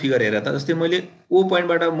 नम्बरको फिगर हेर त जस्तै मैले ओ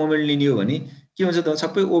पोइन्टबाट मोमेन्ट लिने हो भने के हुन्छ त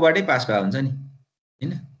सबै ओ बाटै पास भए हुन्छ नि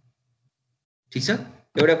हैन ठीक छ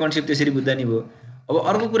एउटा कन्सेप्ट त्यसरी बुझ्दा नि भयो अब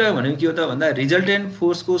अर्को कुरा भनेको के हो त भन्दा रिजल्टेन्ट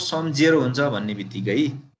फोर्सको सम 0 हुन्छ भन्ने बित्तिकै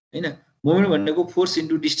हैन मोमेन्ट भनेको फोर्स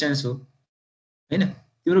इन्टु डिस्टेन्स हो हैन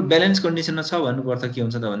तिम्रो ब्यालेन्स कन्डिसनमा छ भन्नुको अर्थ के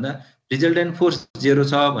हुन्छ त भन्दा रिजल्टेन्ट फोर्स 0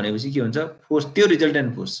 छ भनेपछि के हुन्छ फोर्स त्यो रिजल्टेन्ट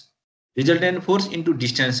फोर्स इन्टु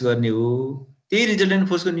डिस्टेन्स गर्ने हो त्यही रिजल्टेन्ट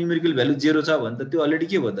फोर्सको न्युमेरिकल भ्यालु 0 छ भने त त्यो अलरेडी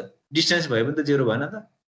के भयो त डिस्टेन्स भए पनि त 0 भएन त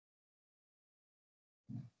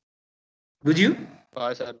बुझ्यौ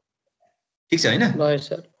सर ठीक छ हैन भयो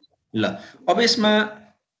सर ल अब यसमा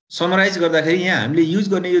समराइज गर्दाखेरि यहाँ हामीले युज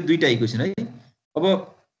गर्ने यो दुईटा इक्वेसन है अब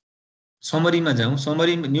समरीमा जाउँ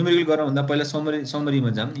समरी न्युमेरिकल गर्न भन्दा पहिला समरीमा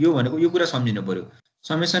जाउँ यो भनेको यो कुरा सम्झिनु पर्यो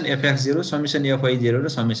समेसन fx0 समेसन fy0 र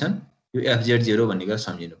समेसन यो fz0 भन्ने कुरा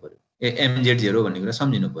सम्झिनु पर्यो mz0 भन्ने कुरा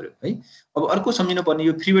सम्झिनु पर्यो है अब अर्को सम्झिनु पर्ने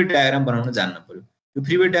यो फ्री वेट डायग्राम बनाउन जान्न पर्यो यो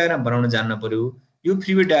फ्री वेट डायग्राम बनाउन जान्न पर्यो यो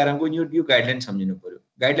फ्री वेट डायग्रामको यो गाइडलाइन सम्झिनु पर्यो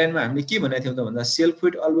गाइडलाइनमा हामीले के भनेको थियौं त भन्दा self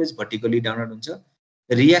weight always vertically downward हुन्छ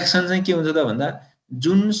रियाक्सन चाहिँ के हुन्छ त भन्दा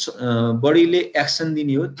जुन बडीले एक्सन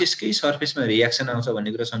दिने हो त्यसकै सर्फेसमा रियाक्सन आउँछ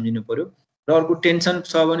भन्ने कुरा सम्झिनु पर्यो र अर्को टेन्सन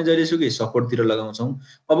छ भने जहिलेसुकै सपोर्टतिर लगाउँछौं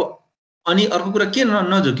अब अनि अर्को कुरा के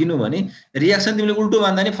नझुकिनु भने रियाक्सन तिमीले उल्टो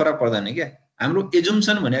मान्दा नि फरक पर्दैन क्या हाम्रो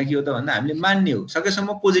एजुम्सन भनेको के हो त भन्दा हामीले मान्ने हो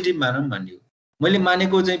सकेसम्म पोजिटिभ मानौँ भन्ने हो मैले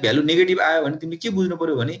मानेको चाहिँ भ्यालु नेगेटिभ आयो भने तिमीले के बुझ्नु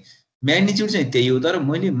पर्यो भने म्याग्निट्युड चाहिँ त्यही हो तर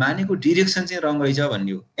मैले मानेको डिरेक्सन चाहिँ रङ रहेछ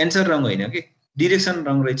भन्ने हो एन्सर रङ होइन के डिरेक्सन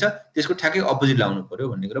रङ रहेछ त्यसको ठ्याक्कै अपोजिट लाउनु पर्यो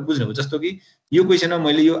भन्ने कुरा बुझ्नुभयो जस्तो कि यो क्वेशनमा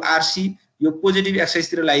मैले यो आरसी यो पोजिटिभ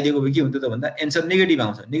एक्साइसतिर लगाइदिएको भए के हुन्थ्यो त भन्दा एन्सर नेगेटिभ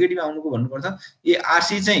आउँछ नेगेटिभ आउनुको भन्नुपर्छ ए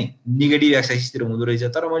आरसी चाहिँ नेगेटिभ एक्साइसतिर हुँदो रहेछ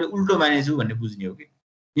तर मैले उल्टो मानेछु भन्ने बुझ्ने हो कि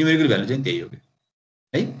न्युमेरिकल भ्यालु चाहिँ त्यही हो कि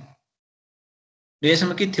है र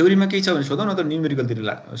यसमा के थ्योरीमा केही छ भने सोधौँ न त न्युमेरिकलतिर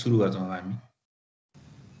सुरु गर्छौँ अब हामी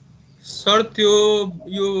सर त्यो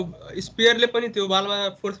यो स्पेयरले पनि त्यो बालमा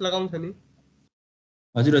फोर्स लगाउँछ नि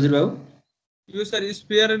हजुर हजुर बाबु यो सर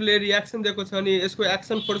स्पेयरले रियाक्सन दिएको छ अनि यसको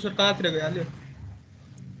एक्सन फोर्स कहाँतिर गइहाल्यो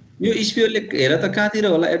यो स्पेयरले हेर त कहाँतिर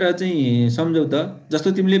होला एउटा चाहिँ सम्झौ त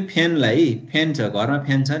जस्तो तिमीले फ्यान छ घरमा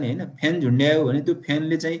फ्यान छ नि हैन फ्यान झुन्ड्यायो भने त्यो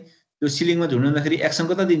फ्यानले चाहिँ त्यो सिलिङमा झुन्डाउँदाखेरि एक्सन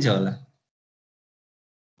कता दिन्छ होला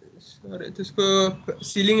सर त्यसको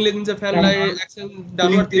सिलिङले दिन्छ फ्यानलाई एक्सन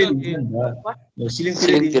डाउनवर्डतिर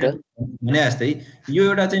सिलिङतिर भने जस्तै यो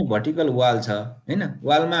एउटा चाहिँ भर्टिकल वाल छ हैन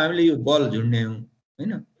वालमा हामीले यो बल झुन्ड्यायौं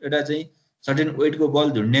हैन एउटा चाहिँ सर्टेन वेटको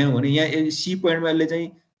बल झुन्ड्यायौं भने यहाँ सी पोइन्टमा यसले चाहिँ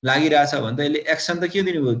लागिरहेछ भने त यसले एक्सन त के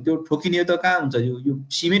दिनु भयो त्यो ठोकिने त कहाँ हुन्छ यो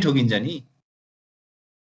सीमै ठोकिन्छ नि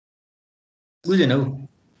बुझेनौ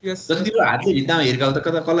जस्तो तिम्रो हातले भित्तामा हिर्काउ त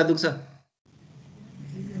कता कसलाई दुख्छ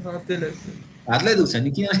हातलाई दुख्छ नि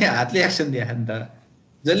किनभने हातले एक्सन दिए नि त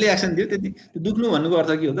जसले एक्सन दियो त्यति दुख्नु भन्नुको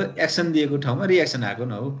अर्थ के हो त एक्सन दिएको ठाउँमा रियाक्सन आएको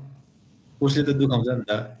न हो फोर्सले त दुखाउँछ नि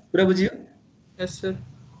त कुरा बुझियो यस सर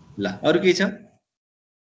ल अरु के छ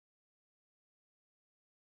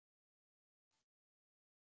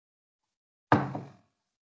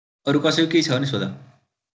अरु कसैको के छ भने सोध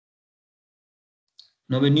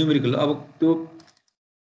नभए न्युमेरिकल अब त्यो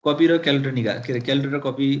कपी र क्याल्कुलेटर निकाल के रे क्याल्कुलेटर र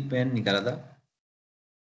कपी पेन निकाल त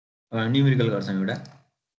न्युमेरिकल गर्छौं एउटा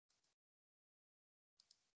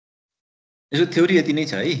यसको थ्योरी यति नै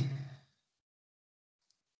छ है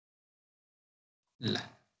ल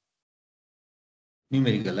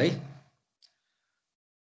न्युमेरिकल है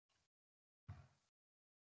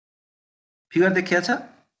फिगर देखिया छ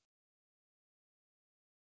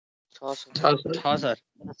सर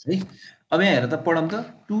है अब यहाँ हेर त पढौं त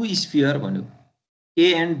टु स्फियर भन्यो A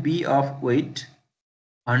and B of weight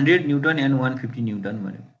 100 Newton and 150 Newton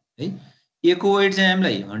भन्यो है A को वेट चाहिँ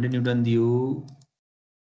हामीलाई 100 न्यूटन दियो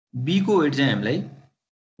B को वेट चाहिँ हामीलाई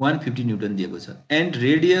 150 न्यूटन दिएको छ एन्ड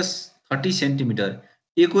रेडियस 30 सेन्टिमिटर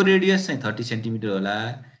A को रेडियस चाहिँ 30 सेन्टिमिटर होला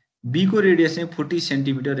B को रेडियस चाहिँ 40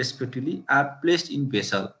 centimetre respectively are placed in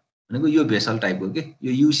vessel भनेको यो भेसल टाइपको के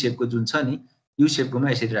यो यू शेपको जुन छ नि यू शेपकोमा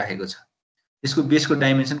यसरी राखेको छ यसको बेसको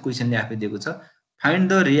डाइमेन्सन क्वेशनले आफै दिएको छ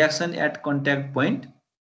find the reaction at contact point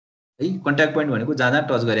है कन्ट्याक्ट पोइन्ट भनेको जहाँ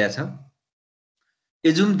टच गरेको छ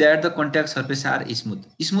assume that the contact surface are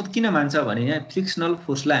smooth किन मान्छ भने यहाँ फ्रिक्सनल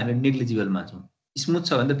फोर्सलाई हामीले नेग्लिजिबल मान्छौं स्मुथ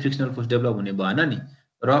छ भने त फ्रिक्सनल फोर्स डेभलप हुने भएन नि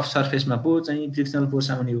रफ सर्फेसमा पो चाहिँ फ्रिक्सनल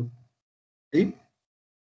फोर्स आउने हो है।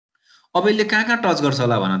 अब यसले कहाँ टच गर्छ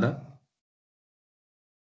होला भन त?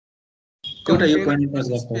 एउटा यो पोइन्ट टच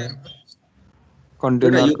गर्छ,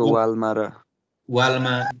 कन्टेनरको वालमा र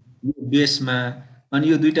वालमा, यो बेसमा, अनि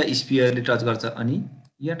यो दुईटा स्फियरले टच गर्छ, अनि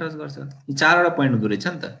यहाँ टच गर्छ। यी चारवटा पोइन्ट हुँदो रहेछ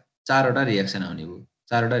नि त, चारवटा रियाक्सन आउने भयो,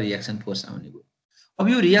 चारवटा रियाक्सन फोर्स आउने भयो। अब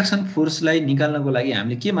यो रियाक्सन फोर्सलाई निकाल्नको लागि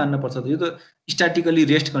हामीले के मान्न पर्छ त? यो त स्ट्याटिकली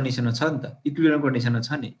रेस्ट कन्डिसनमा छ नि त, इक्विलिब्रियम कन्डिसनमा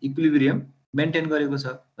छ नि, इक्विलिब्रियम मेन्टेन गरेको छ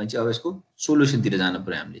भनेपछि अब यसको सोलुसनतिर जानु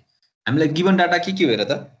पर्यो हामीले। हामीलाई गिभन डाटा के हेर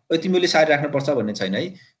त, तिमीले सारी राख्नुपर्छ भन्ने छैन है।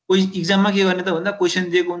 कोही इक्जाममा के गर्ने त भन्दा क्वेसन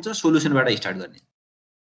दिएको हुन्छ, सोलुसनबाट स्टार्ट गर्ने,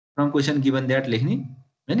 फ्रम क्वेसन गिभन द्याट लेख्ने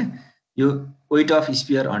हैन। यो weight of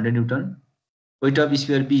sphere 100 newton, weight of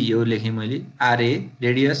sphere be यो लेखेँ मैले, आरए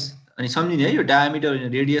रेडियस, अनि सम्झिने है यो डायमिटर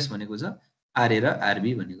रेडियस भनेको छ आरए र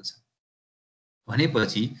आरबी भनेको छ।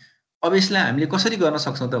 भनेपछि अब यसलाई हामीले कसरी गर्न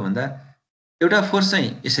सक्छौँ त भन्दा एउटा फोर्स चाहिँ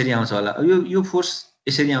यसरी आउँछ होला। यो फोर्स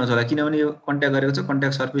यसरी आउँछ होला किनभने यो कन्ट्याक्ट गरेको छ,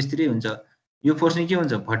 कन्ट्याक्ट सर्फेसतिरै हुन्छ। यो फोर्स नि के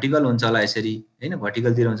हुन्छ, भर्टिकल हुन्छ होला यसरी हैन,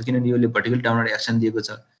 भर्टिकलतिर हुन्छ किनभने यसले भर्टिकल डाउनवर्ड एक्सन दिएको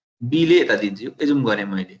छ। बीले यता दिन्छु, एजुम गरेँ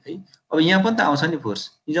मैले है। अब यहाँ पनि त आउँछ नि फोर्स,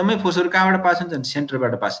 यी जम्मै फोर्सहरू कहाँबाट पास हुन्छन्?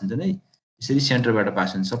 सेन्टरबाट पास हुन्छन् है, यसरी सेन्टरबाट पास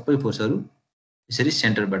हुन्छ। सबै फोर्सहरू यसरी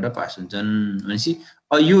सेन्टरबाट पास हुन्छन् भनेपछि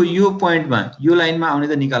यो पोइन्टमा यो लाइनमा आउने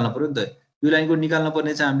त निकाल्न पर्यो नि त, यो लाइनको निकाल्न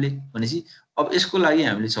पर्ने छ हामीले। भनेपछि अब यसको लागि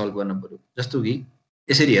हामीले सल्भ गर्न पर्यो। जस्तो कि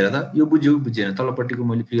यसरी हेर त, यो बुझ्यो बुझेन, तलपट्टिको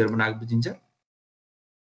मैले फिगर बनाएको बुझिन्छ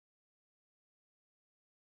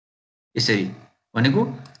यसरी। भनेको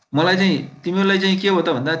मलाई चाहिँ तिमीलाई चाहिँ के हो त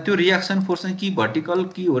भन्दा त्यो रियाक्सन फोर्स चाहिँ कि भर्टिकल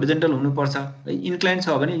कि होरिजेन्टल हुनुपर्छ है। इन्क्लाइन छ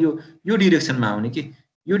भने यो डिरेक्सनमा आउने, कि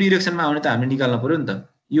यो डिरेक्सनमा आउने त हामीले निकाल्न पर्यो नि त।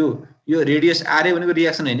 यो रेडियस आरए भनेको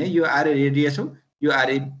रियाक्सन हैन, यो आरए रेडियस हो, यो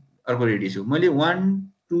आरए अर्को रेडियस हो। मैले 1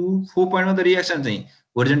 2 4 पोइन्टमा त रियाक्सन चाहिँ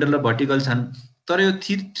होरिजेन्टल र भर्टिकल छन्, तर यो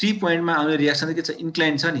 3 पोइन्टमा आउने रियाक्सन के छ?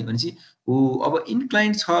 इन्क्लाइन छ नि। भनेपछि हो अब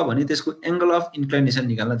इन्क्लाइन छ भने त्यसको एंगल अफ इन्क्लाइनेसन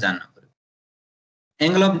निकाल्न जान्न पर्यो।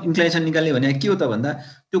 एंगल अफ इन्क्लाइनेसन निकाल्ने भने के हो त भन्दा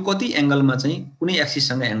त्यो कति एंगलमा चाहिँ कुनै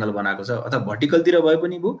एक्सिससँग एंगल बनाएको छ, अथवा भर्टिकलतिर भए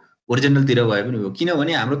पनि भयो, होरिजेन्टलतिर भए पनि भयो।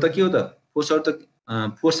 किनभने हाम्रो त के हो त, फोर्सहरु त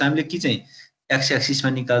फोर्स हामीले के चाहिँ एक्स एक्सिसमा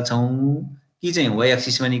निकाल्छौँ कि चाहिँ वाइ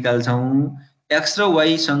एक्सिसमा निकाल्छौँ। एक्स र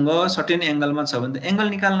वाइ सँग सर्टेन एंगलमा छ भने त एंगल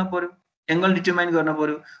निकाल्न पर्यो, एंगल डिटरमाइन गर्न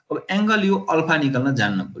पर्यो। अब एंगल यो अल्फा निकाल्न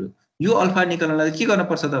जान्न पर्यो। यो अल्फा निकाल्नलाई के गर्न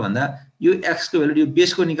पर्छ त भन्दा यो एक्स को भ्यालु यो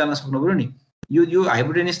बेसको निकाल्न सक्नु पर्यो नि। यो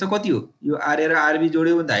हाइपोटेनस त कति हो, यो आरए र आरबी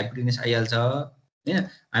जोड्यो भने त हाइपोटेनस आइहाल्छ हैन।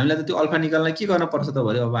 हामीलाई त त्यो अल्फा निकाल्न के गर्न पर्छ त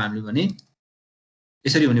भन्यो, अब हामीले भने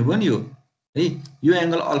यसरी हुने भयो नि यो है। यो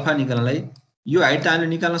एंगल अल्फा निकाल्नलाई यो हाइट त हामीले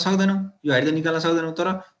निकाल्न सक्दैनौं, यो हाइट त निकाल्न सक्दैनौं, तर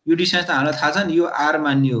यो डिस्टेन्स त हामीलाई थाहा छ नि। यो आर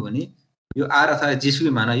मान्ने हो भने यो आर अथवा जेसुकै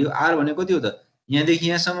मान, यो आर भनेको कति हो त, यहाँदेखि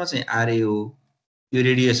यहाँसम्म चाहिँ आरए हो, यो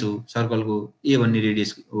रेडियस हो सर्कलको, ए भन्ने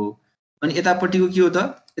रेडियस हो। अनि यतापट्टिको के हो त,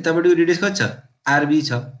 यतापट्टिको रेडियस कति छ, आरबी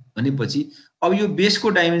छ। भनेपछि अब यो बेसको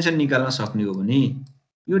डाइमेन्सन निकाल्न सक्ने हो भने,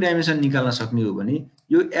 यो डाइमेन्सन निकाल्न सक्ने हो भने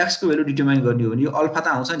यो एक्स को भ्यालु डिटरमाइन गर्ने हो भने यो अल्फा त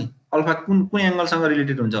आउँछ नि। अल्फा कुन एंगलसँग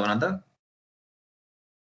रिलेटेड हुन्छ भन त,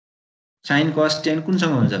 साइन कस टेन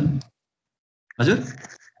कुनसँग हुन्छ हजुर?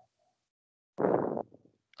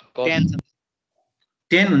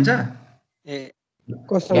 10 हुन्छ ए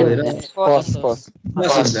कस कस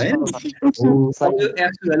हुन्छ है। अब यो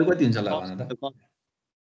एक्स को भ्यालु कति हुन्छ ल भन त?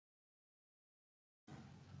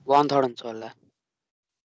 1/3 हुन्छ होला।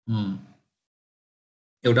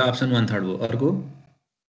 एउटा अप्सन 1/3 हो, अर्को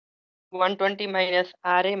 120 minus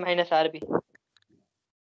RA minus R B.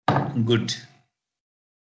 Good,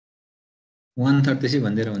 1/3 त्यसै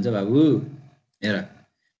भन्दै हुन्छ बाबु। हेर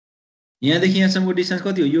यहाँदेखि यहाँसम्मको डिस्टेन्स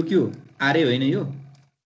कति हो, यो के हो, आरए होइन, यो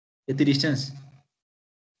यति डिस्टेन्स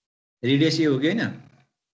रेडियस यो हो कि हैन,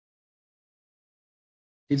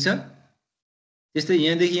 ठीक छ। त्यस्तै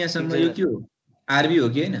यहाँदेखि यहाँसम्म यो के हो, आरबी हो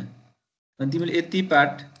कि हैन। अनि तिमीले यति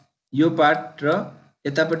पार्ट, यो पार्ट र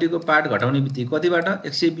यतापट्टिको पार्ट घटाउने बित्तिकै कतिबाट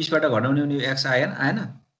 120 बाट घटाउने भने एक्स आएन, आएन?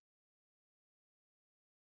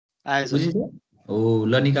 बुझिन्छ? हो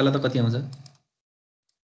ल निकाल त कति आउँछ।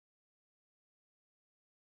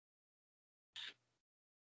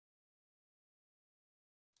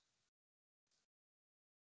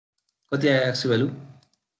 कति आयो एक्स भ्यालु?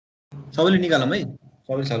 सबैले निकालौँ है,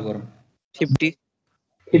 सबैले सल्भ गरौँ। 50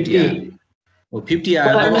 हो 50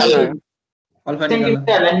 आयो। अल्फा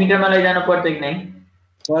निकाल्न मिटरमा लैजानु पर्छ कि नै?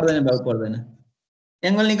 पर्दैन बाबु, पर्दैन।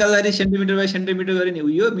 एंगल निकाल्दाखेरि सेन्टिमिटर बाइ सेन्टिमिटर गरे नि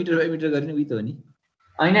उयो, मिटर बाइ मिटर गरे नि उयो त हो नि।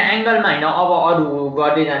 हैन एंगलमा हैन, अब अरु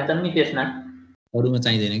गर्दै जान्छन् नि त्यसमा। अरुमा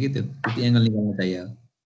चाहिदैन के त्यो, त्यति एंगल निकाल्न चाहियो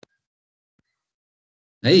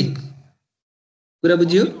है। कुरा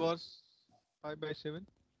बुझ्यो?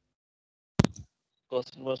 cos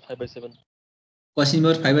inverse 5/7 cos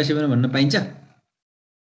इन्भर्स 5/7 भन्न पाइन्छ?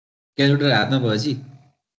 क्यालकुलेटर हातमा भएपछि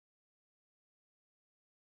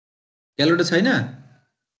क्यालकुलेटर छैन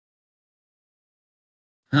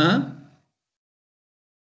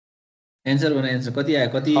एन्सर भन एन्सर कति आयो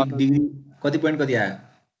कति डिग्री कति पोइन्ट कति आयो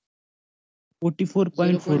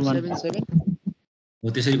 44.41 हो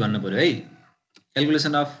त्यसरी भन्नु पर्यो है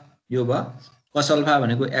क्यालकुलेसन अफ यो भयो cos अल्फा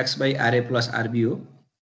भनेको x by RA plus RB हो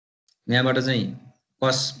यहाँबाट चाहिँ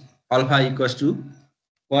cos alpha equals to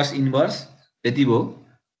cos inverse यति भयो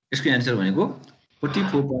यसको एन्सर भनेको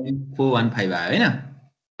 44.415 आयो हैन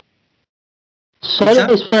सर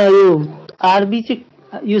यसमा यो आरबी चाहिँ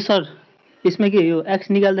यो सर यसमा के यो एक्स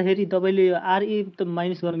निकाल्दाखेरि तपाईले यो आरए त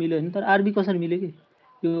माइनस गर्न मिल्यो हैन तर आरबी कसरी मिल्यो के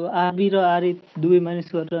यो आरबी र आरए दुवै माइनस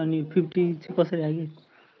गरेर अनि 50 चाहिँ कसरी आयो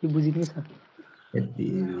यो बुझिदिनु सर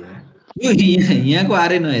यो यहाँको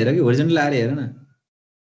आरए नहेर कि होरिजोनल आरए हेर न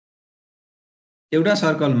एउटा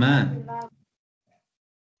सर्कलमा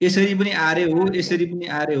यसरी पनि आरए हो यसरी पनि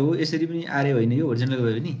आरए हो यसरी पनि आरए होइन यो होरिजोनल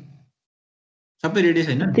गयो नि सबै रेडियस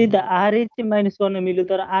हैन त्यही त आरए चाहिँ माइनस गर्न मिल्यो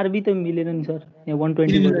तर आरबी त मिलेन नि सर यहाँ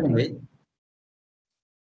 120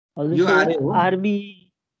 हजुर यो आरए हो आरबी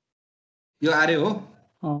यो आरए हो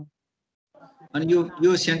अनि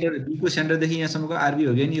यो सेन्टर बी को सेन्टर देखि यहाँसम्मको आरबी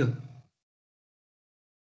हो नि यो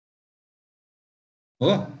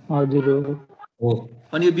हो हजुर हो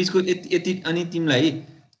अनि यो बीचको यति अनि तिमीलाई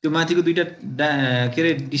त्यो माथिको दुईटा के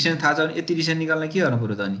रे डिस्टेन्स थाहा छ भने यति डिस्टेन्स निकाल्न के गर्नु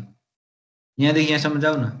पर्यो त अनि यहाँदेखि यहाँसम्म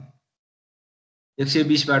जाऊ न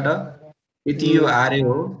 120 बाट यति यो आरए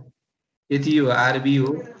हो यति यो आरबी हो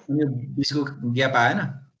अनि यो बीचको ग्याप आएन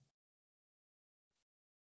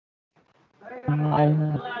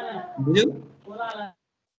बुझ्यौ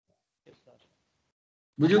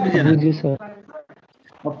बुझ्यौ बुझेन बुझ्यो सर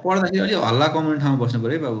अब पढ्दाखेरि अलि हल्ला कमेन्ट ठाउँमा बस्नु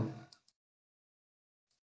पर्यो है बाबु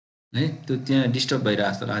है त्यो त्यहाँ डिस्टर्ब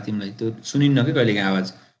भइरहेको जस्तो लाग्यो तिमीलाई त्यो सुनिन्न कि कहिलेकाहीँ आवाज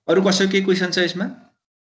अरू कसैको केही क्वेसन छ यसमा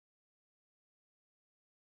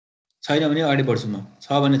छैन भने अगाडि बढ्छु म छ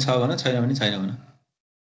भने छ भन छैन भने छैन भन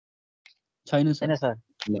छैन सर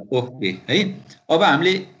ल ओके है अब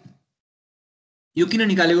हामीले यो किन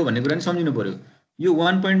निकालेको भन्ने कुरा नि सम्झिनु पर्यो यो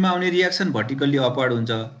 1 पोइन्टमा आउने रियाक्सन भर्टिकल्ली अपवर्ड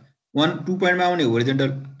हुन्छ 2 पोइन्टमा आउने होरिजोन्टल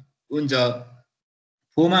हुन्छ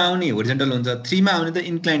 4 मा आउने होरिजोन्टल हुन्छ 3 मा आउने त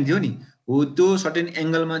इन्क्लाइन थियो नि हो त्यो सर्टेन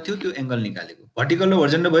एंगलमा थियो त्यो एंगल निकालेको भर्टिकल र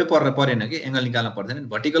होरिजोन्टल भए परेन के एंगल निकाल्न पर्दैन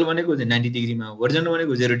भर्टिकल भनेको चाहिँ 90 डिग्रीमा हो होरिजोन्टल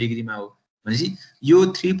भनेको 0 डिग्रीमा हो भनेपछि यो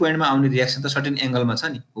 3 पोइन्टमा आउने रियाक्सन त सर्टेन एंगलमा छ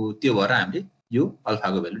नि हो त्यो भएर हामीले यो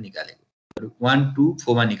अल्फाको भ्यालु निकालेको 1 2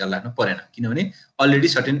 4 मा निकाल्न परेन किनभने अलरेडी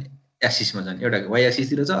सर्टेन एक्सिसमा छन् एउटा y एक्सिस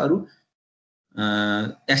तिर छ अरु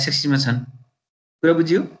एक्स एक्सिसमा छन् कुरा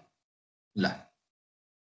बुझियो ल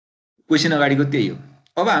क्वेशन अगाडिको त्यही हो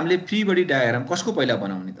अब हामीले फ्री बडी डायग्राम कसको पहिला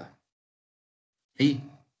बनाउने त है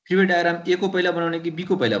फ्री बडी डायग्राम ए को पहिला बनाउने कि बी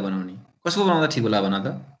को पहिला बनाउने कसको बनाउँदा ठीक होला भन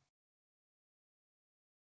त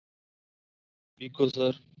बी को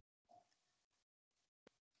सर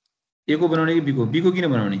ए को बनाउने कि बी को किन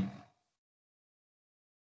बनाउने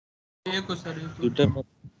ए को सर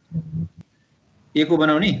ए को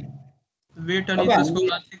बनाउने वेट अनि त्यसको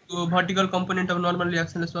माथिको vertical component of normal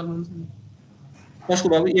रिएक्सनले solve हुन्छ नि कसको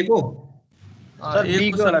बाबु ए को सर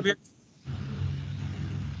बी को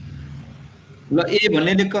ल ए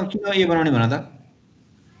भन्नेले किन ए बनाउने भन त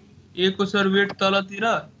ए को सर वेट तलतिर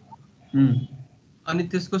अनि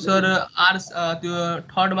त्यसको सर आर त्यो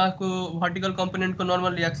थर्ड मार्कको भर्टिकल कम्पोनेन्टको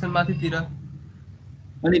नर्मल रिएक्सन माथितिर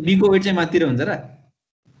अनि बी को वेट चाहिँ माथितिर हुन्छ र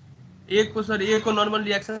ए को सर ए को नर्मल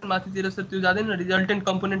रिएक्सन माथितिर सर त्यो जादैन रिजल्टेन्ट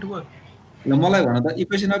कम्पोनेन्ट को ल मलाई भन त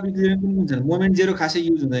इक्वेसन अफ इक्विलिब्रियम कुन छ मोमेन्ट जेरो खासै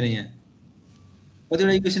युज हुँदैन यहाँ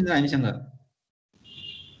कतिवटा इक्वेसन छ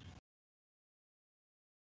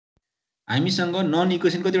हामीसँग नन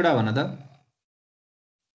इक्वेसन कतिवटा भन त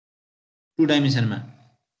 2 डाइमेन्सनमा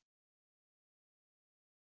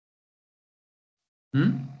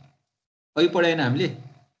अघि पढाएन हामीले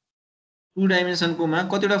 2 डाइमेन्सनकोमा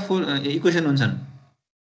कतिवटा इक्वेसन हुन्छन्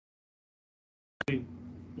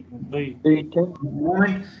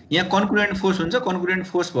मोमेन्ट यहाँ कन्कुरेन्ट फोर्स हुन्छ कन्कुरेन्ट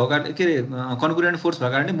फोर्स भएको के रे कन्कुरेन्ट फोर्स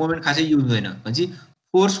भएको कारणले मोमेन्ट खासै युज हुँदैन भनेपछि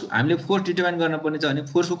फोर्स हामीले फोर्स डिटरमाइन गर्न पर्ने छ भने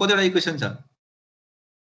फोर्सको कतिवटा इक्वेसन छ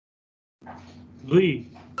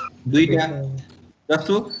दुईटा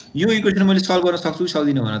जस्तो यो इक्वेसन मैले सल्भ गर्न सक्छु कि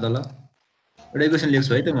सक्दिनँ भन त ल एउटा इक्वेसन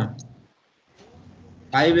लेख्छु है त म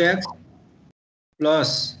 5x plus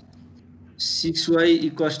 6y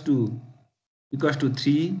equals to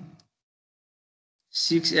 3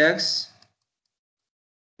 6x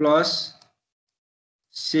plus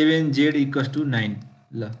 7z equals to 9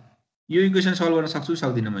 ल यो इक्वेसन सल्भ गर्न सक्छु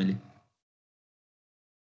सक्दिनँ मैले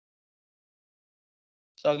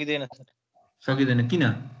सकिदैन सर सकिदैन किन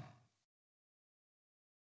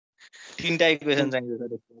तीनटा इक्वेसन चाहिन्छ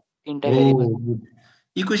सर तीनटा भेरिएबल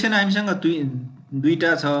इक्वेसन हामीसँग दुईटा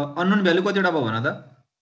छ अननोन भ्यालु कतिवटा भयो भन त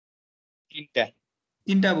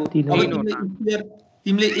तीनटा भयो अब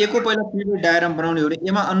तिमीले ए को पहिला पिरियड डायग्राम बनाउने हो भने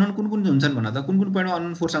एमा अननोन कुन कुन हुन्छन् भन त कुन कुन पोइन्टमा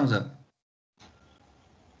अननोन फोर्स आउँछ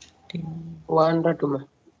 1 र 2 मा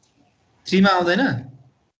 3 मा आउँदैन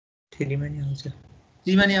 3 मा नि आउँछ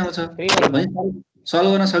 3 मा नि आउँछ सल्भ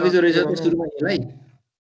गर्न सकिन्छ रहेछ सुरुमा यसलाई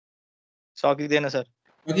सकिदैन सर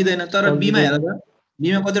सकिदैन तर बी मा हेर त बी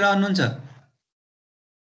मा कतिवटा अननोन छ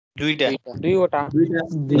दुईवटा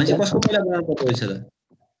म्हणजे कसको पहिला बनाउनु पर्छ रहेछ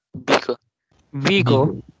त बी को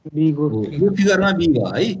यो फिगरमा बी भयो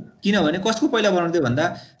है किनभने कसको पहिला बनाउँदै भन्दा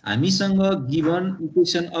हामीसँग गिवन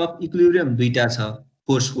इक्वेसन अफ इक्विलिब्रियम दुईटा छ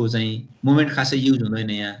फोर्सको चाहिँ मोमेन्ट खासै युज हुँदैन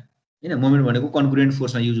यहाँ हैन मोमेन्ट भनेको कन्क्रुरेन्ट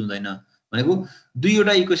फोर्समा युज हुँदैन भनेको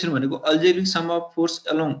दुईवटा इक्वेसन भनेको algebraic sum of force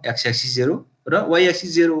along x axis 0 र वाइ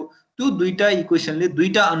एक्सिस 0 त्यो दुईटा इक्वेसनले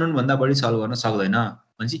दुईटा अननोन भन्दा बढी सल्भ गर्न सक्दैन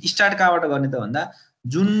भनेपछि स्टार्ट कहाँबाट गर्ने त भन्दा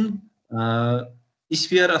जुन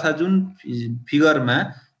स्फियर अथवा जुन फिगरमा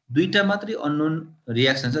दुईटा मात्रै अननोन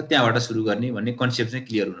रिएक्सन छ त्यहाँबाट सुरु गर्ने भन्ने कन्सेप्ट चाहिँ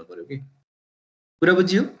क्लियर हुनु पर्यो के कुरा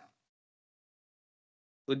बुझ्यो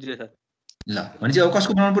सर ल भनेपछि अब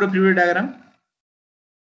कसको बनाउनु पर्यो पिरियड डायग्राम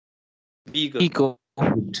बी को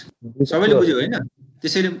सबैले बुझ्यो हैन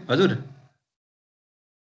त्यसैले हजुर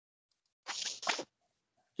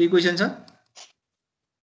के क्वेशन छ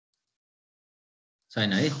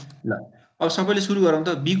छैन है ल अब सबैले सुरु गरौँ त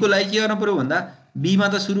बी को लागि के गर्न पर्यो भन्दा बी मा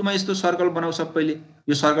त सुरुमा यस्तो सर्कल बनाऊ सबैले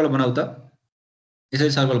यो सर्कल बनाऊ त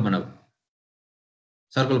यसरी सर्कल बनाऊ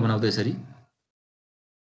त यसरी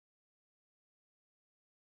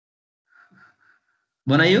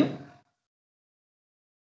बनाइयो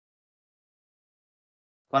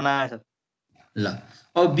बनाएछ ल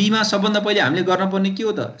अब बी मा सबभन्दा पहिले हामीले गर्न पर्ने के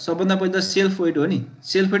हो त सबभन्दा पहिले त सेल्फ वेट हो नि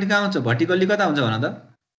सेल्फ वेट कहाँ हुन्छ भर्टिकली कता हुन्छ भन त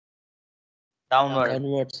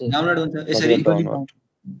डाउनवर्ड हुन्छ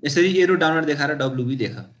यसरी एरो डाउनवर्ड देखाएर डब्ल्युबी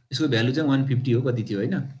लेख यसको भ्यालु चाहिँ 150 हो कति थियो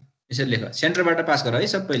हैन यसरी लेख सेन्टरबाट पास गर है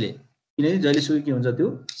सबैले किनकि जहिले सुकै के हुन्छ त्यो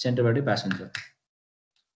सेन्टरबाटै पास हुन्छ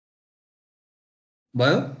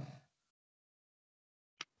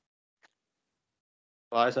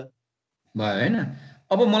भयो हैन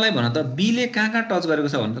अब मलाई भन त बी ले कहाँ टच गरेको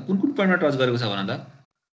छ भन त कुन कुन पोइन्टमा टच गरेको छ भन त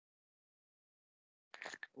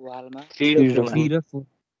वालमा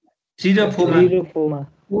 3 र 4 मा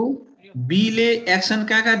बी ले एक्सन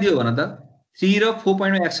कहाँ दियो भन त 3 र 4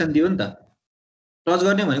 पोइन्टमा एक्सन दियो नि त टच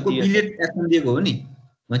गर्ने भनेको बी ले एक्सन दिएको हो नि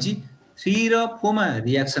भनेपछि 3 र 4 मा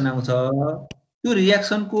रिएक्सन आउँछ त्यो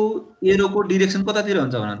रिएक्सनको एरोको डाइरेक्सन कतातिर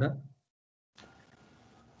हुन्छ भन त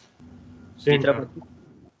सेन्टर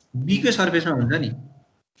बी को सर्फेसमा हुन्छ नि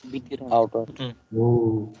आउटर हो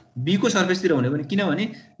बी को सर्फेसतिर हुने पनि किनभने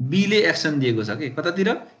बी ले एक्सन दिएको छ के कतातिर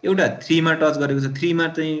एउटा 3 मा टच गरेको छ 3 मा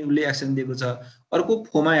चाहिँ उले एक्सन दिएको छ अर्को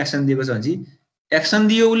 4 मा एक्सन दिएको छ भनेपछि एक्सन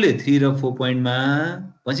दियो उले 3 र 4 पोइन्टमा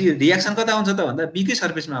भनेपछि रिएक्सन कता आउँछ त भन्दा बी कै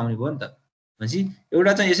सर्फेसमा आउने भयो नि त भनेपछि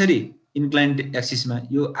एउटा चाहिँ यसरी इन्क्लाइन्ड एक्सिसमा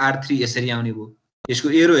यो R3 यसरी आउने भयो यसको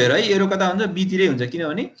एरो हेर है एरो कता हुन्छ बी तिरै हुन्छ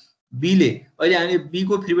किनभने बी ले अहिले हामीले बी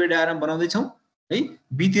को फ्री वेट डायग्राम बनाउँदै छौं है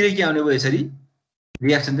बी तिरै के आउने भयो यसरी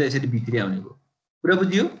रिएक्सन त यसरी बी तिरै आउने भयो पुरा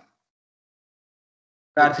बुझ्यो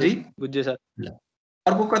R3 बुझ्यो सर ल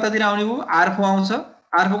अर्को कतातिर आउने भयो R4 आउँछ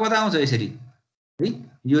R4 कता आउँछ यसरी है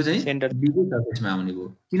यो चाहिँ सेन्टर बी को सर्फेसमा आउने भयो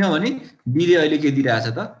किनभने बी ले अहिले के दिइराछ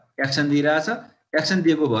त एक्सन दिइराछ एक्सन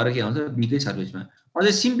दिएको भएर के आउँछ बी कै सर्फेसमा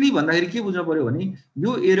अझै सिम्पली भन्दाखेरि के बुझ्नु पर्यो भने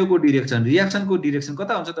यो एरोको डाइरेक्सन रिएक्सनको डाइरेक्सन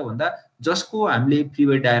कता हुन्छ त भन्दा जसको हामीले फ्री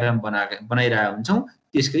वेट डायग्राम बनाइरहेका हुन्छौं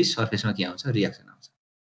त्यसकै सर्फेसमा के आउँछ रिएक्सन आउँछ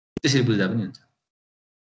त्यसरी बुझ्दा पनि हुन्छ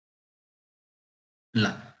ल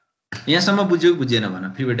यहाँसम्म बुझ्यो बुझेन भन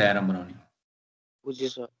फ्री वेट डायग्राम बनाउने बुझ्यो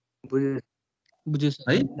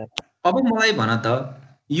सर है अब मलाई भन त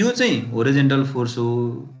यो चाहिँ होरिजोन्टल फोर्स हो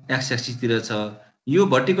एक्स एक्सिस तिर छ यो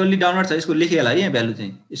भर्टिकली डाउनवर्ड छ यसको लेखेला है यहाँ भ्यालु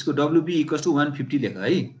चाहिँ यसको WB = 150 लेख है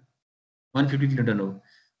 150 किलोन्युटन हो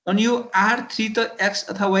अनि यो R3 त एक्स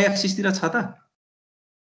अथवा वाइ एक्सिस तिर छ त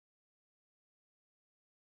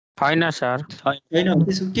छैन सर हैन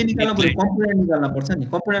त्यसको के निकाल्न पर्छ कम्पोनेन्ट निकाल्न पर्छ नि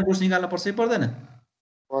कम्पोनेन्ट फोर्स निकाल्न पर्छ कि पर्दैन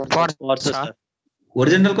पर्छ सर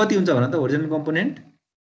होरिजोन्टल कति हुन्छ भन त होरिजोन्टल component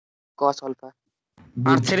cos alpha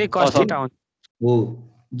R3 cos theta हो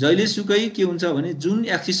जहिले सुकै के हुन्छ भने जुन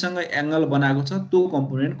एक्सिस सँग एंगल बनाएको छ त्यो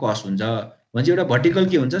कम्पोनेन्ट cos हुन्छ भनेपछि एउटा भर्टिकल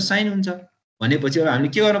के हुन्छ sin हुन्छ भनेपछि अब हामीले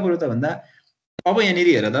के गर्न पर्यो त भन्दा अब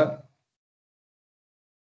यहाँनेरि हेर त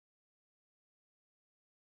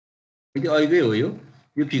यदि अहिगै हो यो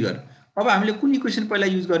फिगर अब हामीले कुन इक्वेसन पहिला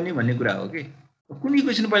युज गर्ने भन्ने कुरा हो के कुन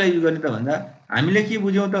इक्वेसन पहिला युज गर्ने त भन्दा हामीले के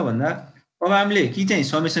बुझ्यौं त भन्दा अब हामीले के चाहिँ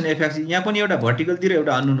समेसन fx यहाँ पनि एउटा भर्टिकल तिर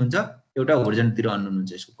एउटा अननोन हुन्छ एउटा होरिजोन्टल तिर अननोन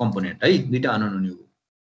हुन्छ यसको कम्पोनेन्ट है दुईटा अननोन हुने हो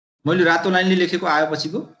मैले रातो लाइनले लेखेको आयो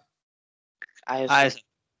पछिको आयो आएछ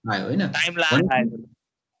आयो हैन टाइम लाग्यो आएछ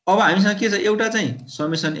अब हामीसँग के छ एउटा चाहिँ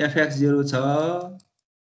समेसन fx0 छ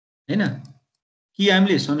हैन कि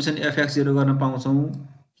हामीले समेसन fx0 गर्न पाउँछौं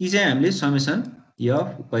कि चाहिँ हामीले समेसन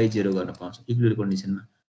fy0 गर्न पाउँछौं इक्विलिब्रियम कन्डिसनमा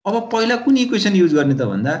अब पहिला कुन इक्वेसन युज गर्ने त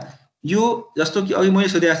भन्दा यो जस्तो कि अघि मैले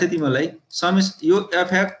सोधेको थिएँ तिमीलाई समेसन यो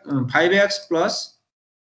fx 5x +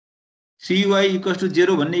 3y =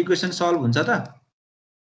 0 भन्ने इक्वेसन सल्भ हुन्छ त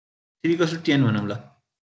 3 = 10 भनौं ल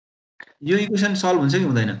यो इक्वेसन सल्भ हुन्छ कि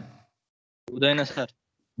हुँदैन हुँदैन सर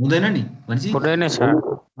हुँदैन नि भनेपछि हुँदैन सर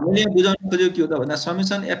मैले बुझाउन खोजेको के हो त भन्दा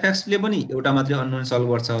समेसन fx ले पनि एउटा मात्रै अननोन सल्भ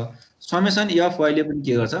गर्छ समेसन fy ले पनि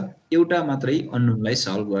के गर्छ एउटा मात्रै अननोनलाई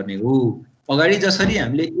सल्भ गर्ने हो अगाडि जसरी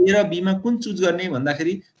हामीले a र b मा कुन चुज गर्ने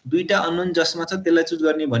भन्दाखेरि दुईटा अननोन जसमा छ त्यसलाई चुज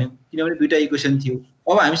गर्ने भन्यो किनभने दुईटा इक्वेसन थियो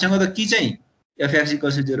अब हामीसँग त के चाहिँ fx =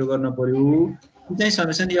 0 गर्न पर्यो कि चाहिँ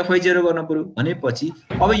समेसन fy0 गर्न पर्यो भनेपछि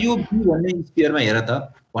अब यो b भन्ने स्फियरमा हेर त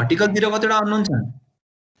भर्टिकल तिर कतिवटा अननोन छन्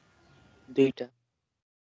दुईटा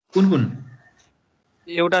कुन कुन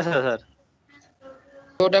एउटा छ सर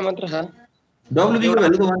एउटा मात्र छ wb को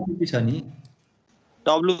भ्यालु त 150 छ नि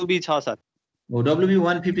wb छ सर हो wb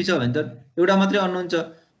 150 छ भने त एउटा मात्रै अननोन छ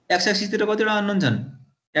x एक्सिस तिर कतिवटा अननोन छन्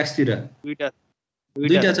x तिर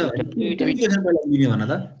दुईटा छ इक्वेसन पहिला लिने भन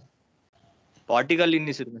त भर्टिकल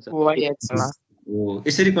लिने सुरुमा सर हो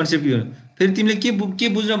यसरी कन्सेप्ट के हो फेरि तिमीले के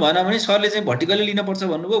बुझ्न भएन भने सरले चाहिँ भर्टिकली लिन पर्छ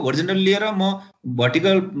भन्नुभयो होरिजोन्टल लिएर म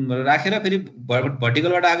भर्टिकल राखेर फेरि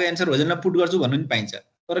भर्टिकलबाट आएको एन्सर होरिजोन्टल पुट गर्छु भन्नु पनि पाइन्छ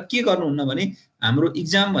तर के गर्नुहुन्न भने हाम्रो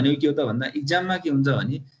एक्जाम भनेको के हो त भन्दा एक्जाममा के हुन्छ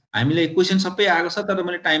भने हामीले क्वेशन सबै आएको छ तर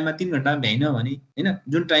मैले टाइममा 3 घण्टामा भ्याइन भने हैन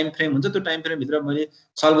जुन टाइम फ्रेम हुन्छ त्यो टाइम फ्रेम भित्र मैले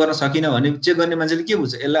सल्भ गर्न सकिन भने चेक गर्ने मान्छेले के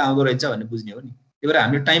बुझ्छ यसलाई आउँदो रहेछ भन्ने बुझ्ने हो नि त्यही भएर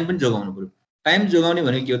हामीले टाइम पनि जोगाउनु पर्यो टाइम जोगाउने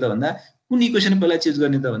भनेको के हो त भन्दा कुन इक्वेसन पहिला चुज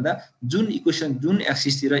गर्ने त भन्दा जुन इक्वेसन जुन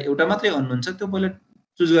एक्सिस तिर एउटा मात्रै अननोन छ त्यो पहिला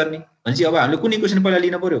चुज गर्ने भनेपछि अब हामीले कुन इक्वेसन पहिला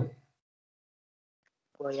लिन पर्यो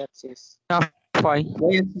y एक्सिस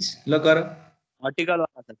y एक्सिस ल गर भर्टिकल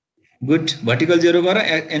वाला सर गुड भर्टिकल 0 गर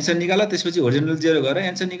एन्सर निकाल त्यसपछि होरिजोन्टल 0 गर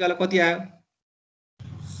एन्सर निकाल कति आयो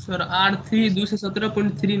सर R3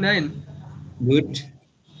 217.39 गुड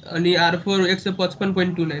अनि R4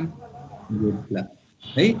 155.29 गुड ल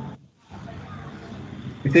है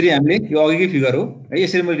यसरी हामीले यो अघिकै फिगर हो है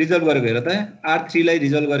यसरी मैले रिजल्भ गरेको हेर त R3 लाई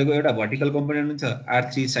रिजल्भ गरेको एउटा भर्टिकल कम्पोनेन्ट हुन्छ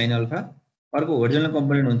R3 sin अल्फा अर्को होरिजोन्टल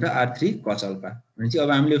कम्पोनेन्ट हुन्छ R3 cos अल्फा भनेपछि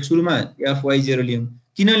अब हामीले सुरुमा fy0 लियौं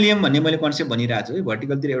किन लियौं भन्ने मैले कन्सेप्ट भनिरहेको छु है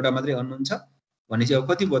भर्टिकल तिर एउटा मात्रै अननोन छ भनेपछि अब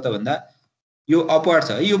कति भयो त भन्दा यो अपवर्ड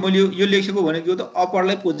छ है यो मैले यो लेखेको भनेको यो त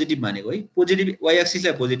अपवर्डलाई पोजिटिभ मानेको है पोजिटिभ y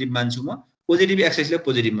एक्सिसलाई पोजिटिभ मान्छु म पोजिटिभ x एक्सिसलाई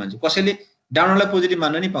पोजिटिभ मान्छु कसैले डाउनवर्डलाई पोजिटिभ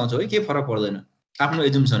मान्न नि पाउँछ है के फरक पर्दैन आफ्नो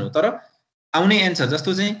एजुम्सन हो तर आउने एन्सर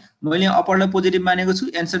जस्तो चाहिँ मैले अपवर्डलाई पोजिटिभ मानेको छु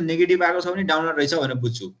एन्सर नेगेटिभ आएको छ भने डाउनवर्ड रहेछ भनेर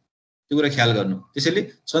बुझ्छु त्यो कुरा ख्याल गर्नु त्यसैले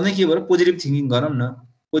सधैँ के भयो पोजिटिभ थिंकिङ गरौँ न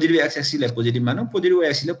positive x एक्सिसलाई positive मानौं positive y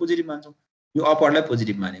एक्सिसलाई positive मान्छौं यो अपवर्डलाई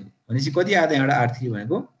पोजिटिभ मानेको भनेपछि कति आयो त यहाँबाट R3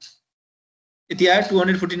 भनेको यति आयो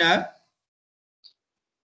 214 आयो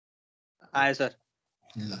आयो सर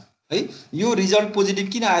ल है यो रिजल्ट पोजिटिभ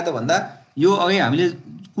किन आयो त भन्दा यो अघि हामीले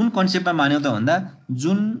कुन कन्सेप्टमा मान्यौ त भन्दा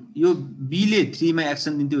जुन यो b ले 3 मा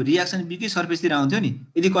एक्सन दिन्थ्यो रिएक्सन b कै सर्फेस तिर आउँथ्यो नि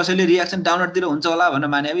यदि कसैले रिएक्सन डाउनवर्ड तिर हुन्छ होला भनेर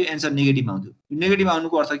माने अब एन्सर नेगेटिभ आउँथ्यो यो नेगेटिभ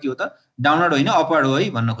आउनुको अर्थ के हो त डाउनवर्ड होइन अपवर्ड हो है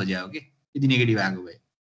भन्न खोजेको हो के यदि नेगेटिभ आएको भए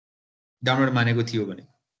डाउनवर्ड मानेको थियो भने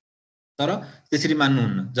तर त्यसरी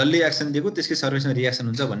मान्नुहुन्न जसले एक्सन दिएको त्यसकै सर्फेसमा रिएक्सन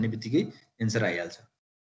हुन्छ भन्ने बित्तिकै एन्सर आइहाल्छ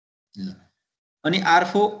ल अनि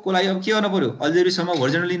R4 को लागि अब के गर्न पर्यो अल्जेब्रिकसम्म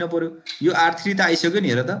होरिजोन्टल लिन पर्यो यो R3 त आइसक्यो नि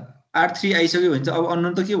हेर त R3 आइसक्यो भने चाहिँ अब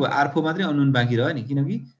अननोन त के भयो R4 मात्रै अननोन बाँकी रह्यो नि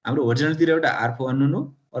किनकि हाम्रो होरिजोन्टल तिर एउटा R4 अननोन हो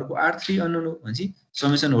अर्को R3 अननोन हो भनेपछि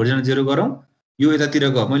समेसन होरिजोन्टल 0 गरौँ यो यतातिर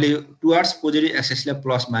गयो मैले टुवर्ड्स पोजिटिभ एक्सिसलाई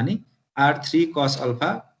प्लस माने R3 cos alpha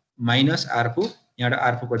minus R4 यहाँबाट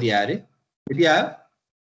R4 कति आयो रे यति आयो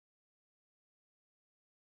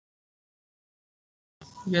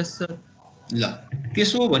यस सर ल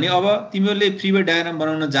त्यसो हो भने अब तिमीहरूले फ्री वेयर डायग्राम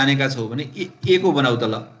बनाउन जानेका छौ भने ए को बनाऊ त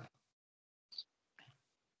ल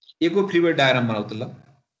ए को फ्री वेयर डायग्राम बनाऊ त ल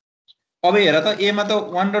अब हेर त ए मा त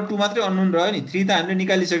 1 र 2 मात्रै अननोन रह्यो नि 3 त हामीले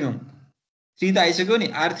निकालिसक्यौं 3 त आइसक्यो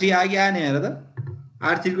नि R3 आगे आएन हेर त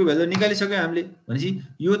R3 को भ्यालु निकालिसक्यौं हामीले भनेपछि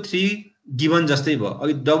यो 3 गिवन जस्तै भयो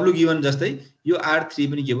अघि W गिवन जस्तै यो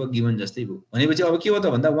R3 पनि के भयो गिवन जस्तै भयो भनेपछि अब के हो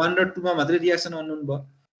त भन्दा 1 र 2 मा मात्रै रिएक्सन अननोन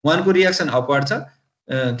भयो 1 को रिएक्सन अपवर्ड छ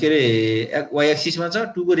के रे y एक्सिस मा छ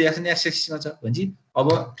 2 को रिएक्सन x एक्सिस मा छ भनेपछि अब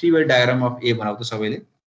फ्री वेयर डायग्राम अफ ए बनाऊ त सबैले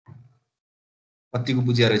कतिको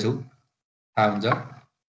बुझिया रहेछौ थाहा हुन्छ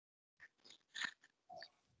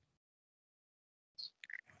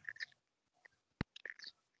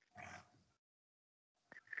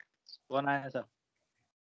बनायो सर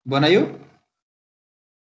बनायो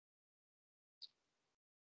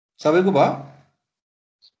सबैको भयो?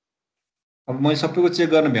 अब मैले सबैको चेक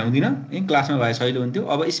गर्न भ्याउँदिनँ है, क्लासमा भए सजिलो हुन्थ्यो।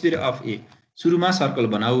 अब स्पेयर अफ ए सुरुमा सर्कल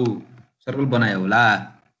बनाऊ, सर्कल बनायो होला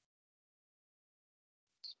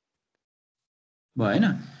भयो हैन।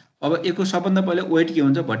 अब ए को सबभन्दा पहिले वेट के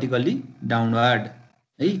हुन्छ? भर्टिकल्ली डाउनवर्ड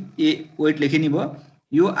है। ए वेट लेखे नि भयो।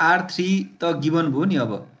 यो R3 त गिभन भयो नि।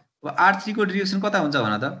 अब R3 को डिरेक्सन कता हुन्छ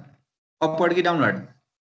भन त? अपवर्ड कि डाउनवर्ड?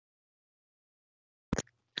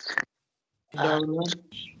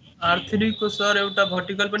 R3 को सर एउटा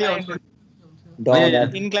भर्टिकल पनि आउँछ।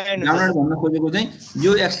 डाउनवर्ड भन्न खोजेको चाहिँ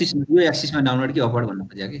यो एक्सिसमा डाउनवर्ड कि अपवर्ड भन्न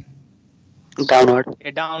खोजेको कि? डाउनवर्ड।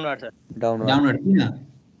 ए डाउनवर्ड सर। डाउनवर्ड किन?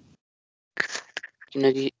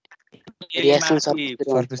 किनकि रिएक्सन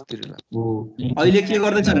सर्फेसतिर हो। अहिले के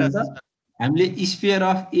गर्दै छन् त? हामीले स्फियर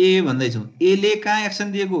अफ ए भन्दै छौं। ए ले कहाँ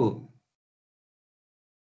एक्सन दिएको हो?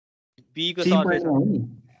 बी को सर्फेस हो नि।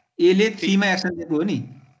 ए ले 3 मा एक्सन दिएको हो नि।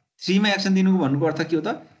 3 मा एक्सन दिनुको भन्नुको अर्थ के हो त?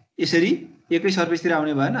 यसरी एकै सर्फेसतिर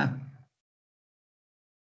आउने भएन?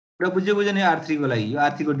 पुरा बुझ्यो नि R3 को लागि। यो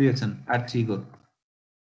R3 को डिरेक्सन R3 को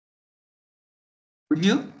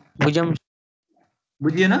बुझ्यो?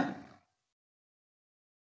 बुझिएन?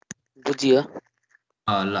 बुझियो।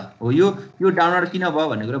 ल हो। यो डाउनवर्ड किन भयो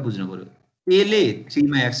भन्ने कुरा बुझ्नु पर्यो। ए ले 3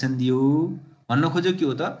 मा एक्सन दियो भन्न खोज्यो के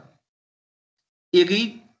हो त? एकै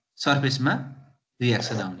सर्फेसमा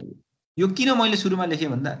रिएक्सन आउने। यो किन मैले सुरुमा लेखेँ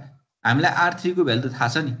भन्दा हामीलाई R3 को भ्यालु त थाहा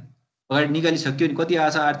छ नि, अगाडि निकालिसक्यो नि। कति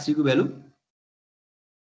आछ R3 को भ्यालु?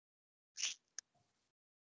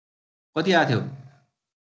 कति आथ्यो?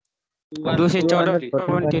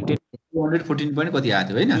 214 point कति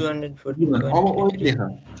आथ्यो हैन? अब वेट लेख।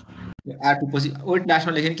 R2 पछि वेट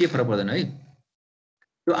लास्टमा लेख्यो नि के फरक पर्दैन है।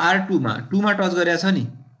 त्यो R2 मा 2 मा टच गरेछ नि।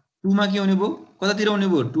 2 मा के हुने भयो? कतातिर हुने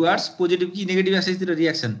भयो? टुवर्ड्स पोजिटिभ कि नेगेटिभ एक्सिसतिर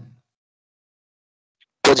रिएक्सन?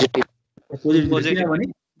 पोजिटिभ। किनभने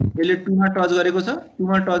यसले 2 मा टच गरेको छ। 2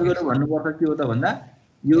 मा टच गरेर भन्नुपर्छ के हो त भन्दा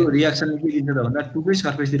यो रिएक्सनले के दिन्छ त भन्दा 2 कै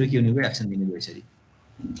सर्फेसतिर के हुने भयो? एक्सन दिने भयो यसरी।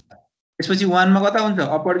 त्यसपछि 1 मा कता हुन्छ?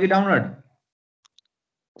 अपवर्ड कि डाउनवर्ड?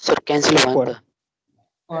 सर क्यान्सल भयो नि त।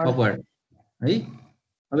 अपवर्ड है।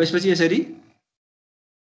 अब यसपछि यसरी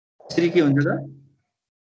के हुन्छ त?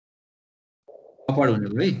 अपवर्ड हुने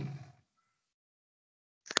भयो है।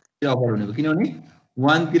 अपवर्ड हुने भयो किनभने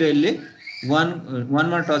 1 तिर यसले 1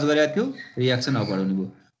 मा टच गरेको थियो, रिएक्सन अपवर्ड हुने भयो।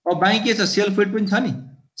 अब बाँकी के छ? सेल्फ वेट पनि छ नि।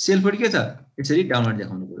 सेल्फ वेट के छ? यसरी डाउनवर्ड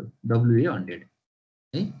देखाउनु पर्यो। WA 100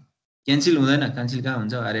 है। क्यान्सल हुँदैन। क्यान्सल कहाँ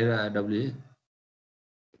हुन्छ? R र WA।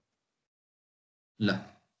 ल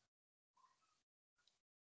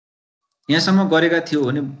यहाँसम्म गरेका थियो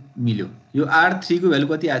भने मिल्यो। यो R3 को भ्यालु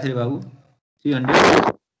कति आथ्यो बाबु?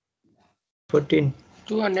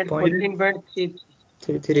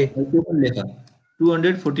 214.33 त्यो पनि लेख।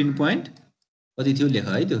 214 point कति थियो लेख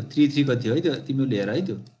है। त्यो 33 कति हो है त्यो तिम्रो लेखेर है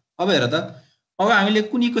त्यो। अब हेर त, अब हामीले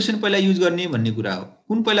कुन इक्वेसन पहिला युज गर्ने भन्ने कुरा हो।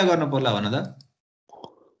 कुन पहिला गर्न पर्ला भन त?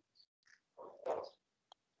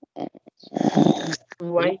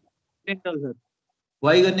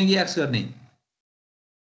 y गर्ने कि x गर्ने?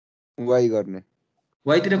 y गर्ने।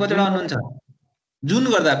 y तिर कतिवटा अननोन छ? जुन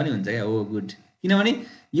गर्दा पनि हुन्छ क्या। हो गुड। किनभने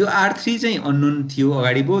यो R3 चाहिँ अननोन थियो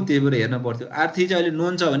अगाडि पो, त्यही भएर हेर्न पर्थ्यो। R3 चाहिँ अहिले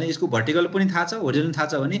नोन छ भने यसको भर्टिकल पनि थाहा छ, होरिजोनल थाहा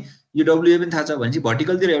छ भने यो WA पनि थाहा छ भनेपछि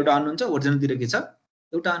भर्टिकलतिर एउटा अननोन छ, होरिजोनलतिर के छ?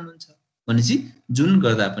 एउटा अननोन छ भनेपछि जुन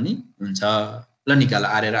गर्दा पनि हुन्छ। ल निकाल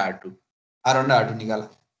R र R2। R1 र R2 निकाल।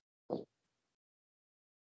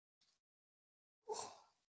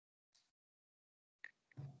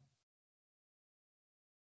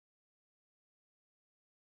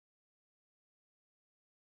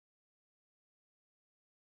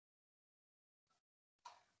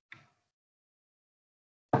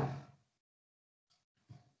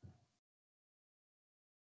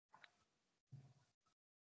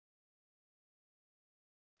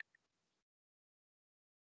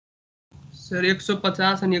 सर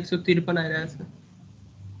 150 अनि 153 आइरहेछ।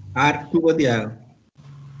 R2 कति आयो?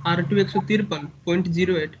 R2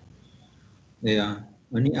 153.08 ए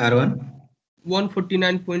अनि R1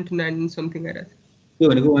 149.9 समथिङ आइरहेछ। त्यो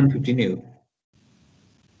भनेको 150 नै हो।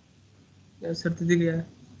 सर त्यतिकै आयो।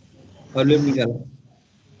 अरूले निकाल।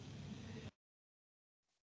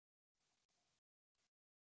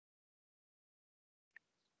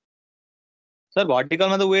 सर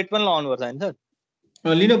भर्टिकलमा त वेट पनि लगाउनु पर्छ हैन सर?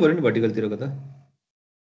 लिनु पर्यो नि भर्टिकलतिरको त।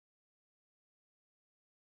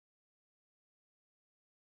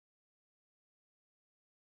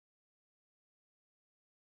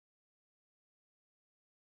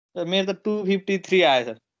 मेरो त 253 आयो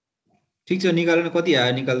सर। ठिक छ निकाल न कति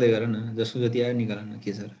आयो निकाल्दै गर न, जसको जति आयो निकाल न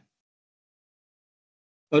के छ र।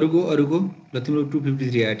 अरूको ल तिम्रो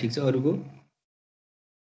 253 आयो ठिक छ। अरूको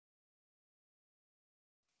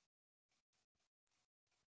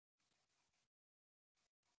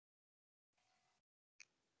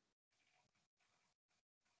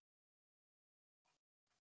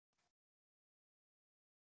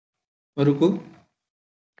अरुको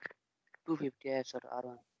 250 आयो सर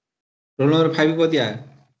R1 रोल नम्बर 5 कति आयो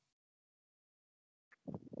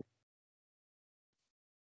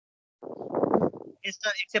यस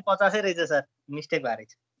सर 150 रहेछ सर मिस्टेक भएर छ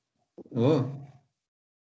हो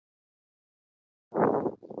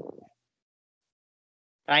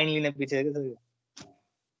टाइम लिन बिर्सेको छ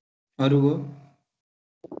अरुको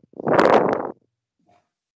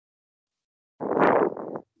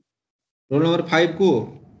रोल नम्बर 5 को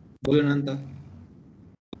बोल्नु न त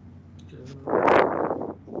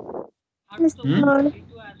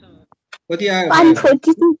कति आयो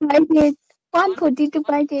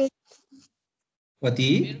 142.8 कति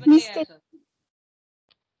मिस्टेक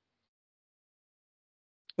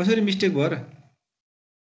कसरी मिस्टेक भयो र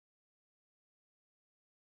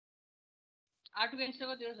R2 कैन्सल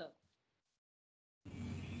कति हो सर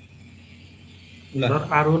ल सर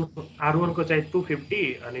R1 को चाहिँ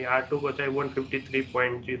 250 अनि R2 को चाहिँ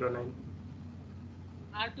 153.09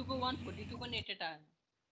 R2 को 142.88 आयो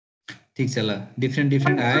ठीक छ ल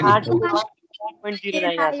डिफरेन्ट आयो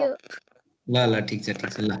नि ल ठीक छ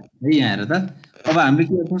ल है यहाँ हेर त अब हामीले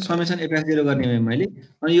के गर्छौं समेसन f(0) गर्ने हो मैले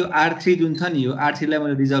अनि यो R3 जुन छ नि यो R3 लाई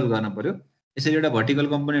मैले रिजल्भ गर्न पर्यो यसरी एउटा भर्टिकल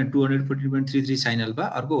कम्पोनेन्ट 214.33 sin अल्फा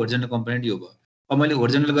अर्को होरिजोनल कम्पोनेन्ट यो भयो अब मैले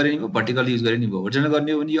होरिजोनल गरे नि भयो भर्टिकल युज गरे नि भयो होरिजोनल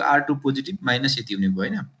गर्ने हो भने यो R2 पोजिटिभ माइनस यति हुने भयो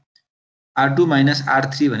हैन R2 माइनस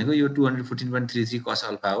R3 भनेको यो 214.33 cos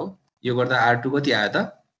अल्फा हो यो गर्दा R2 कति आयो त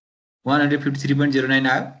 153.09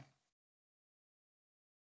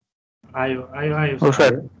 आयो आयो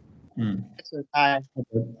सर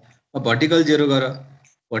अब भर्टिकल 0 गर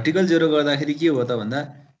भर्टिकल 0 गर्दाखेरि के हो त भन्दा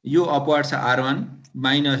यो अपवर्ड छ R1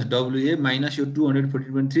 माइनस WA माइनस यो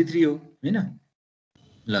 214.33 हो हैन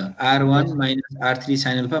ल R1 minus R3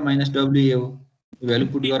 sin alpha minus WA हो यो भ्यालु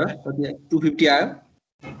पुट गर कति 250 आयो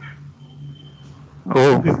हो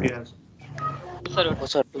 250 आयो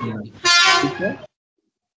सर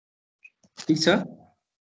ठीक छ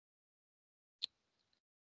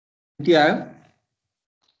कति आयो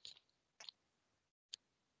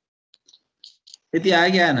यति आयो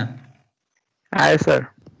कि आएन आयो सर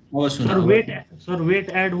अब सुन सर वेट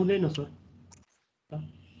एड हुँदैन सर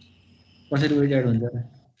कसरी वेट एड हुन्छ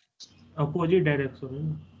अपोजिट डाइरेक्सन हैन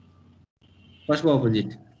कसको अपोजिट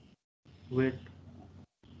वेट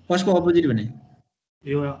कसको अपोजिट भने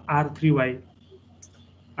यो R3y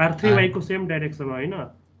को सेम डाइरेक्सन हो हैन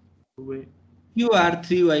यो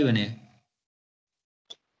R3y भने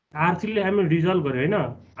R3 ले हामी रिजल्भ गर्यो हैन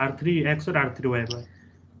R3x र R3y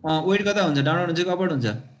मा वेट कता हुन्छ डाउनवर्ड हुन्छ कि अपवर्ड हुन्छ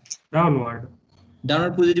डाउनवर्ड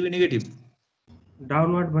पोजिटिभ नेगेटिभ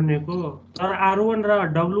डाउनवर्ड भनेको तर R1 र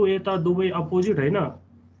WA त दुवै अपोजिट हैन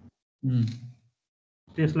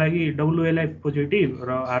त्यसलाई WA लाई पोजिटिभ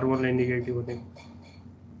र R1 लाई नेगेटिभ हुने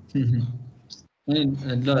अनि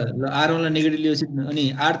ल R1 लाई नेगेटिभ लिएपछि अनि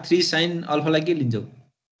R3 sin अल्फा लाई के लिन्छौ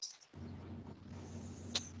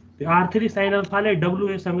R3 sin अल्फा लाई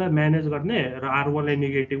WA सँग म्यानेज गर्ने र R1 लाई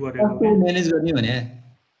नेगेटिभ गरेको म्यानेज गर्ने भने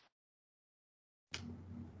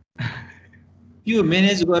यो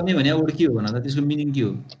म्यानेज गर्ने भने अरु के हो भन त त्यसको मिनिङ के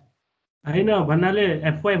हो हैन भन्नाले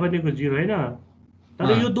fy भनेको 0 हैन तर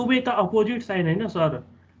यो दुवै त अपोजिट साइन हैन सर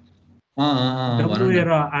WA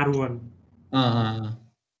र R1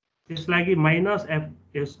 त्यसलाई माइनस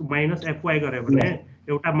fy गरे भने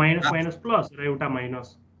एउटा माइनस माइनस प्लस र एउटा माइनस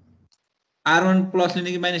R1 प्लस लिने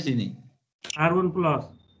कि माइनस लिने R1 प्लस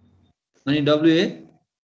अनि WA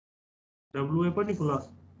पनि प्लस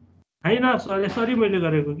हैन सर यसरी मैले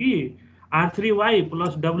गरेको कि R3y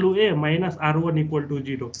plus WA minus R1 equal to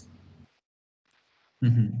 0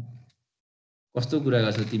 कस्तो कुरा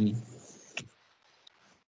गर्छौ तिमी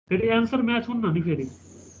फेरि आन्सर म्याच हुन्न नि फेरि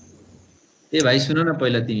ए भाइ सुन न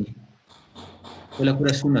पहिला तिमी पहिला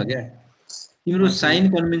कुरा सुन क्या तिम्रो साइन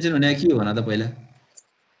कन्भेन्सन भने के हो भन त पहिला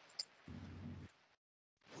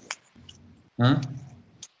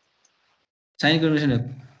साइन कन्भेन्सन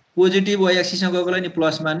पोजिटिभ y एक्सिसमा गएकोलाई नि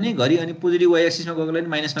प्लस मान्ने घरि अनि पोजिटिभ y एक्सिसमा गएकोलाई नि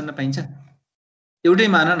माइनस मान्न पाइन्छ एउटै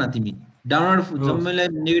मान न तिमी डाउनवर्ड जम्मैलाई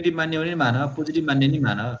नेगेटिभ मान्ने हो भने मान पोजिटिभ मान्ने नि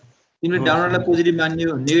मान तिमीले डाउनवर्डलाई पोजिटिभ मान्ने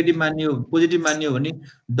हो नेगेटिभ मान्ने हो पोजिटिभ मान्ने हो भने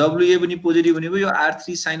WA पनि पोजिटिभ हुने भयो यो R3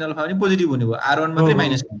 sin अल्फा पनि पोजिटिभ हुने भयो R1 मात्रै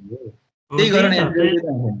माइनस हुने भयो त्यही कारण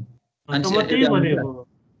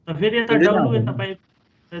फेरि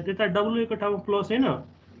यता WA को ठाउँमा प्लस हैन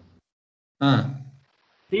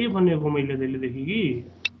त्यही भनेको मैले त्यसले देखि कि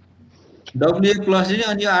WA प्लस लिने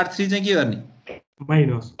अनि यो R3 चाहिँ के गर्ने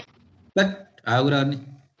माइनस बट हाउ गर्ने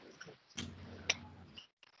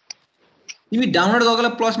तिमी डाउनलोड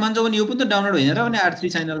गएकोलाई प्लस मान्छौ भने यो पनि त डाउनलोड होइन र भने R3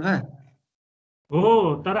 sin अल्फा हो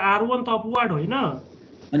तर R1 त अपवर्ड होइन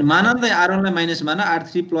अनि मान न त R1 लाई माइनस मान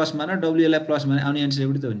R3 प्लस मान WA लाई प्लस मान आउने आन्सर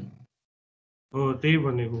एउटै त हो नि हो त्यही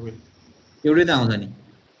भनेको मैले एउटै त आउँछ नि।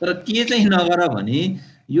 तर के चाहिँ नगर भने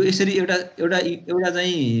यो यसरी एउटा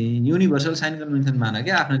चाहिँ युनिभर्सल साइन कन्भेन्सन मान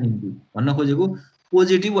क्या आफ्नो निम्ति। भन्न खोजेको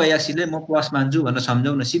पोजिटिभ वाइ एक्सिसले म प्लस मान्छु भनेर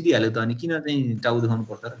सम्झाउन सिद्धिहाल्यो त, अनि किन चाहिँ टाउ देखाउनु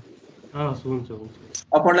पर्छ र? हुन्छ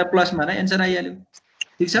अपरलाई प्लस माने एन्सर आइहाल्यो।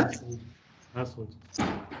 ठिक छ?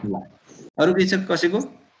 ल अरु के छ कसैको?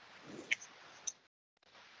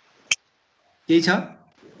 केही छ?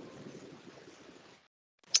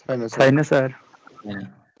 छैन सर। हैन।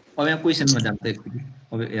 अब यहाँ क्वेशनमा जाम त एकचोटि।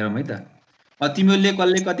 अब हेरौँ है त। तिमीहरूले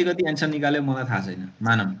कसले कति कति एन्सर निकाल्यो मलाई थाहा छैन,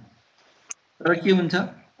 मानौँ। तर के हुन्छ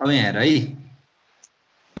अब यहाँ हेर है,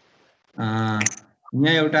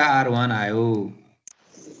 यहाँ एउटा R1 आयो,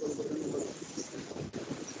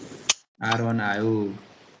 R1 आयो,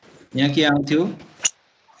 यहाँ के आउँथ्यो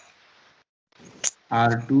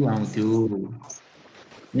R2 आउँथ्यो,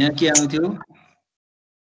 यहाँ के आउँथ्यो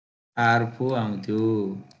R4 आउँथ्यो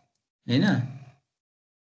हैन।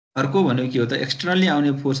 अर्को भनेको के हो त, एक्सटर्नली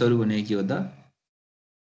आउने फोर्सहरु भनेको के हो त,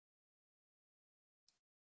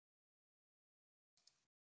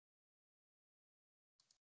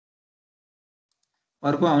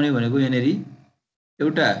 अर्को आउने भनेको यहाँनेरि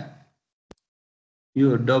एउटा यो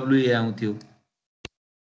WA आउँथ्यो,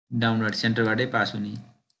 डाउनवर्ड सेन्टरबाटै पास हुने।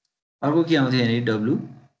 अर्को के आउँथ्यो यहाँनेरि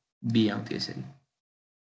WB आउँथ्यो यसरी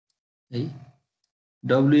है।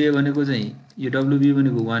 WA भनेको चाहिँ यो WB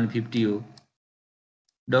भनेको 150 हो,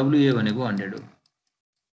 WA भनेको 100 हो।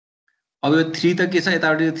 अब यो 3 त के छ,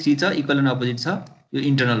 यताबाट यो 3 छ, इक्वल एन्ड अपोजिट छ, यो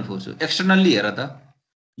इन्टरनल फोर्स हो। एक्सटर्नली हेर त,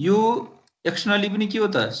 यो एक्सटर्नली पनि के हो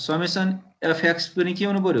त, समेसन Fx पनि के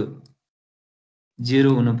हुनु पर्यो, 0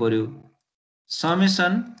 हुनु पर्यो।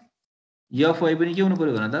 समेसन Fy पनि के हुनु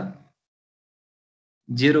पर्यो भन त,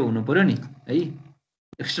 0 हुनु पर्यो नि है।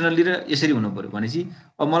 एक्सटर्नली र यसरी हुनु पर्यो भनेपछि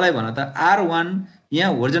अब मलाई भन त R1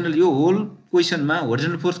 यहाँ होरिजोनल, यो होल क्वेशनमा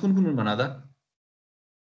होरिजोनल फोर्स कुन कुन हुन् भन त।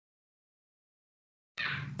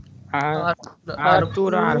 R2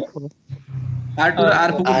 र R4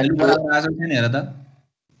 को भ्यालु बराबर आछ छैन हेर त।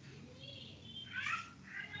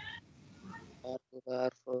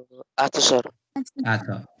 आछ सर, आछ।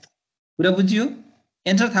 कुरा बुझियो,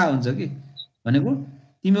 एन्सर थाहा हुन्छ कि भनेको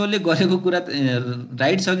तिमीहरूले गरेको कुरा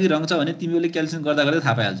राइट छ कि रङ छ भने तिमीहरूले क्याल्कुलेसन गर्दा गर्दै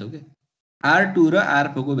थाहा पाइहाल्छौ के। R2 र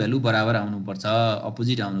R4 को भ्यालु बराबर आउनुपर्छ,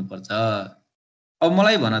 अपोजिट आउनुपर्छ। अब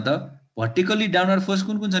मलाई भन त भर्टिकली डाउनवर्ड फोर्स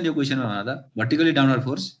कुन कुन छन् यो क्वेशनमा भन त। Vertically downward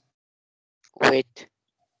force weight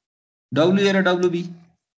WA र WB।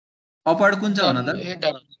 अपवर्ड कुन छ भन त,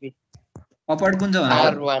 अपवर्ड कुन छ भन त।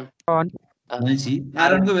 R1 भनेपछि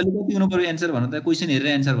R1 को भ्यालु कति हुनु पर्यो एन्सर भन त, क्वेशन हेरेर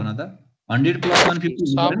एन्सर भन त। 100 +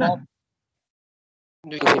 150 हुनु पर्यो न,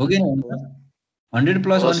 हो कि हैन? 100 +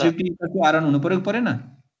 150 = R1 हुनु पर्यो परेन?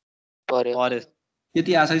 पर्यो।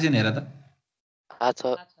 त्यति आछ कि छैन हेर त।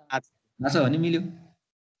 आछ भने मिल्यो।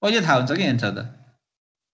 कहिले थाहा हुन्छ कि एन्सर त।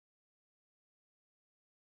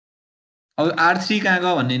 अब R3 कहाँ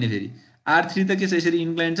गयो भन्ने नि फेरि, R3 त के छ, यसरी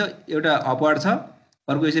इन्क्लाइन छ, एउटा अपवर्ड छ,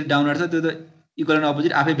 अर्को यसरी डाउनवर्ड छ, त्यो त इक्वल एन्ड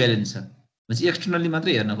अपोजिट आफै ब्यालेन्स छ। भनेपछि एक्सटर्नली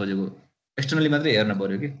मात्रै हेर्न खोजेको, एक्सटर्नली मात्रै हेर्न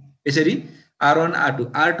पर्यो कि। यसरी R1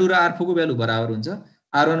 R2 र R4 को भ्यालु बराबर हुन्छ।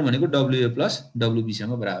 R1 भनेको WA + WB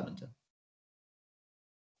सँग बराबर हुन्छ।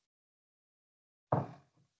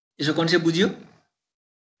 यसो कन्सेप्ट बुझियो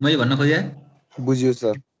मैले भन्न खोजे? बुझ्यो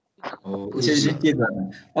सर। हो, यसरी चाहिँ चेक गर्न।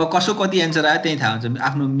 अब कसो कति एन्सर आयो त्यही थाहा हुन्छ,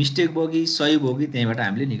 आफ्नो मिस्टेक भयो कि सही भयो कि त्यहीबाट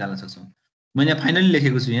हामीले निकाल्न सक्छौँ। मैले यहाँ फाइनली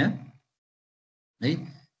लेखेको छु यहाँ है,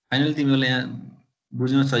 फाइनली तिमीहरूलाई यहाँ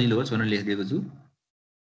बुझ्न सजिलो होस् भनेर लेखिदिएको छु।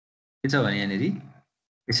 के छ भने यहाँनेरि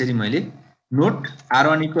यसरी मैले नोट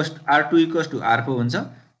R1 = R2 = R4 हुन्छ।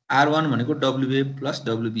 R1 भनेको WA +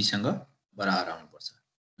 WB सँग बराबर आउनुपर्छ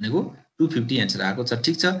भनेको 250 एन्सर आएको छ।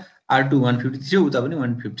 ठिक छ, R2 153 थियो, उता पनि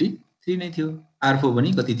 153 नै थियो, R4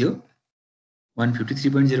 पनि कति थियो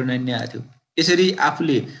 153.09 नै आएको थियो। यसरी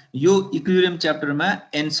आफूले यो इक्विलिब्रियम च्याप्टरमा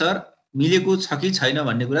एन्सर मिलेको छ कि छैन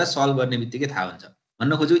भन्ने कुरा सल्भ गर्ने बित्तिकै थाहा हुन्छ।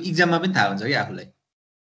 भन्न खोजेको इक्जाममा पनि थाहा हुन्छ कि आफूलाई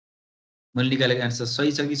मैले निकालेको एन्सर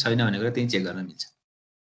सही छ कि छैन भन्ने कुरा त्यही चेक गर्न मिल्छ।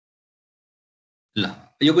 ल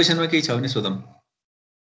यो क्वेशनमा केही छ भने सोधौँ।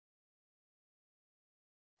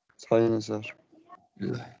 छैन सर।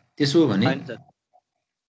 ल त्यसो हो भने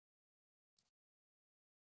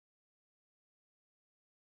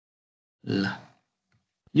ल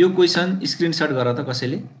यो क्वेशन स्क्रिनशट गर त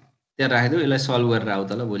कसैले, त्यहाँ राखिदेऊ, यसलाई सल्भ गरेर आऊ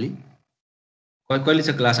त ल भोलि। कहिले छ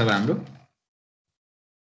क्लास अब हाम्रो?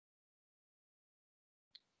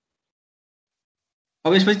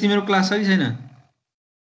 अब यसपछि तिम्रो क्लास छ कि छैन?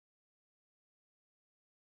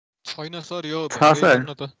 छैन सर, यो छ सर।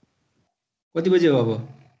 कति बजे हो अब?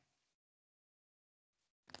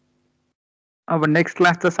 अब नेक्स्ट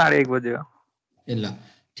क्लास त 1:30 बजे हो। ए ल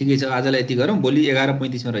ठिकै छ, आजलाई यति गरौँ। भोलि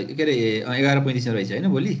 11:35 मा रहेछ, के अरे 11:35 मा रहेछ हैन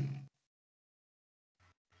भोलि?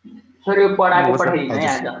 सर यो पढाएको पठाइदिनु है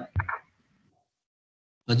आज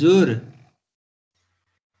हजुर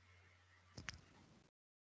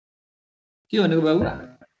के भनेको बाबु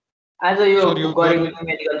आज यो गरेको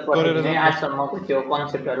न्यूमेरिकल पढाइदिनु है आजसम्मको त्यो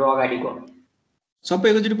कन्सेप्टहरु अगाडिको सबै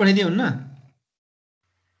एकैचोटि पठाइदिए हुन्न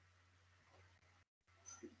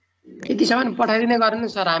यतिसम्म पठाइदिने गर्नु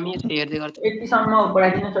सर हामी हेर्दै गर्छौँ यतिसम्म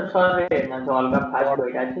पढाइदिनु सर सरले हेर्न चाहिँ हल्का फास्ट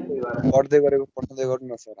भइरहेको छ त्यही भएर पढ्दै गरेको पठाउँदै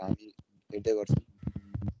गर्नु न सर हामी हेर्दै गर्छौँ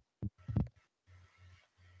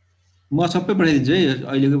म सबै पठाइदिन्छु है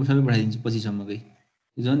अहिलेको सबै पठाइदिन्छु पछिसम्मकै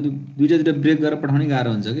झन् दुईटा ब्रेक गरेर पठाउनै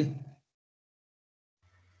गाह्रो हुन्छ कि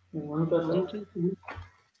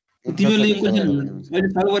तिमीहरूले यो क्वेसन अहिले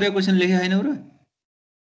सल्भ गरेको क्वेसन लेखेको छैनौ र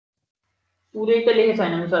पुरै त लेखेको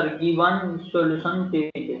छैन सर गिवन सोलुसन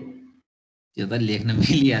त्यही त्यो त लेख्न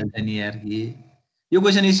मिलिहाल्छ नि यार कि यो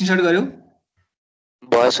क्वेसन स्क्रिनशट गर्यौ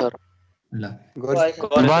भयो सर ल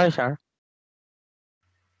भयो सर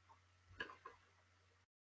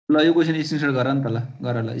ल यो क्वेसन स्क्रिनशट गर नि त ल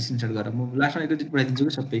गर ल स्क्रिनशट गर म लास्टमा एकैचोटि पठाइदिन्छु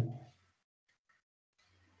कि सबै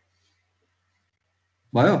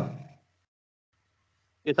भयो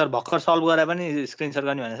ए सर भर्खर सल्भ गरे पनि स्क्रिनशट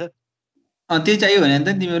गर्ने भने सर त्यही चाहियो भने नि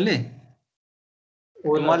त तिमीहरूले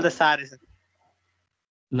मैले त सारे सर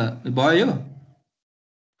ल भयो यो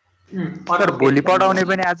सर भोलि पढाउने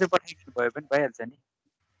पनि आजै पठाइदिनु भयो पनि भइहाल्छ नि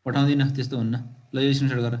पठाउँदिन त्यस्तो हुन्न ल यो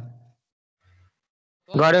स्क्रिनशट गर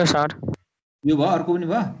गर्यो सर यो भयो अर्को पनि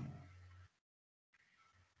भयो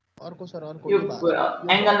अर्को सर अर्को यो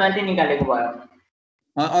एंगलमा चाहिँ निकालेको भयो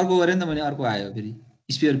अर्को गरे नि त मैले अर्को आयो फेरि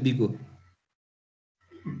स्फियर बी को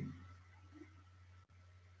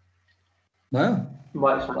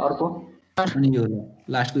भयो सर अर्को अनि यो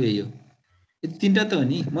लास्टको यही हो यो तीनटा त हो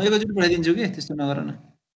नि म एकैचोटि पठाइदिन्छु कि त्यस्तो नगर न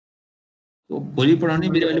भोलि पढाउने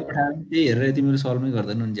बिरामीले पठाएर त्यही हेरेर तिमीहरू सल्भै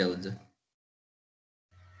गर्दैन नि ज्या हुन्छ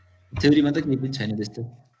थ्योरीमा त केही पनि छैन त्यस्तो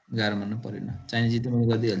गाह्रो मान्नु परेन चाहिने चिज त मैले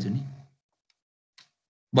गरिदिइहाल्छु नि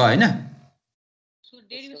भयो होइन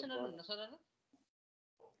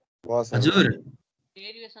हजुर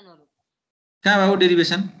कहाँ बाबु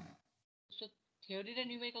डेरिभेसन थ्योरी र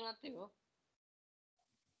न्यूमेरिकल मात्रै हो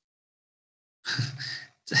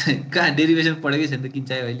कहाँ डेरिभेसन पढेकै छैन त किन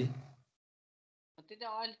चाहियो अहिले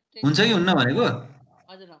हुन्छ कि हुन्न भनेको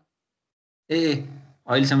हजुर ए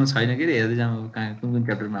अहिलेसम्म छैन के अरे हेर्दै जाउँ कहाँ कुन कुन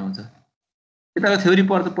च्याप्टरमा आउँछ यताको थ्योरी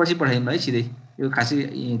पढ्दा पछि पठाइदिउँ है सिधै यो खासै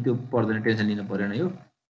त्यो पर्दैन टेन्सन लिनु परेन यो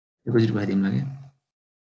एकैचोटि पठाइदिउँला कि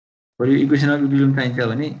भोलि इक्वेसन अफ इक्विलिब्रियम चाहिन्छ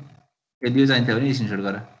भने एडियो चाहिन्छ भने स्क्रिनशट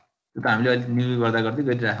गर त्यो त हामीले अहिले न्यू गर्दा गर्दै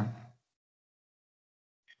गरिराखौँ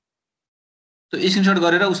त्यो स्क्रिनशट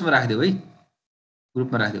गरेर उसमा राखिदेऊ है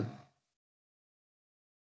ग्रुपमा राखिदेऊ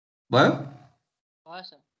भयो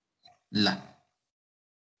ल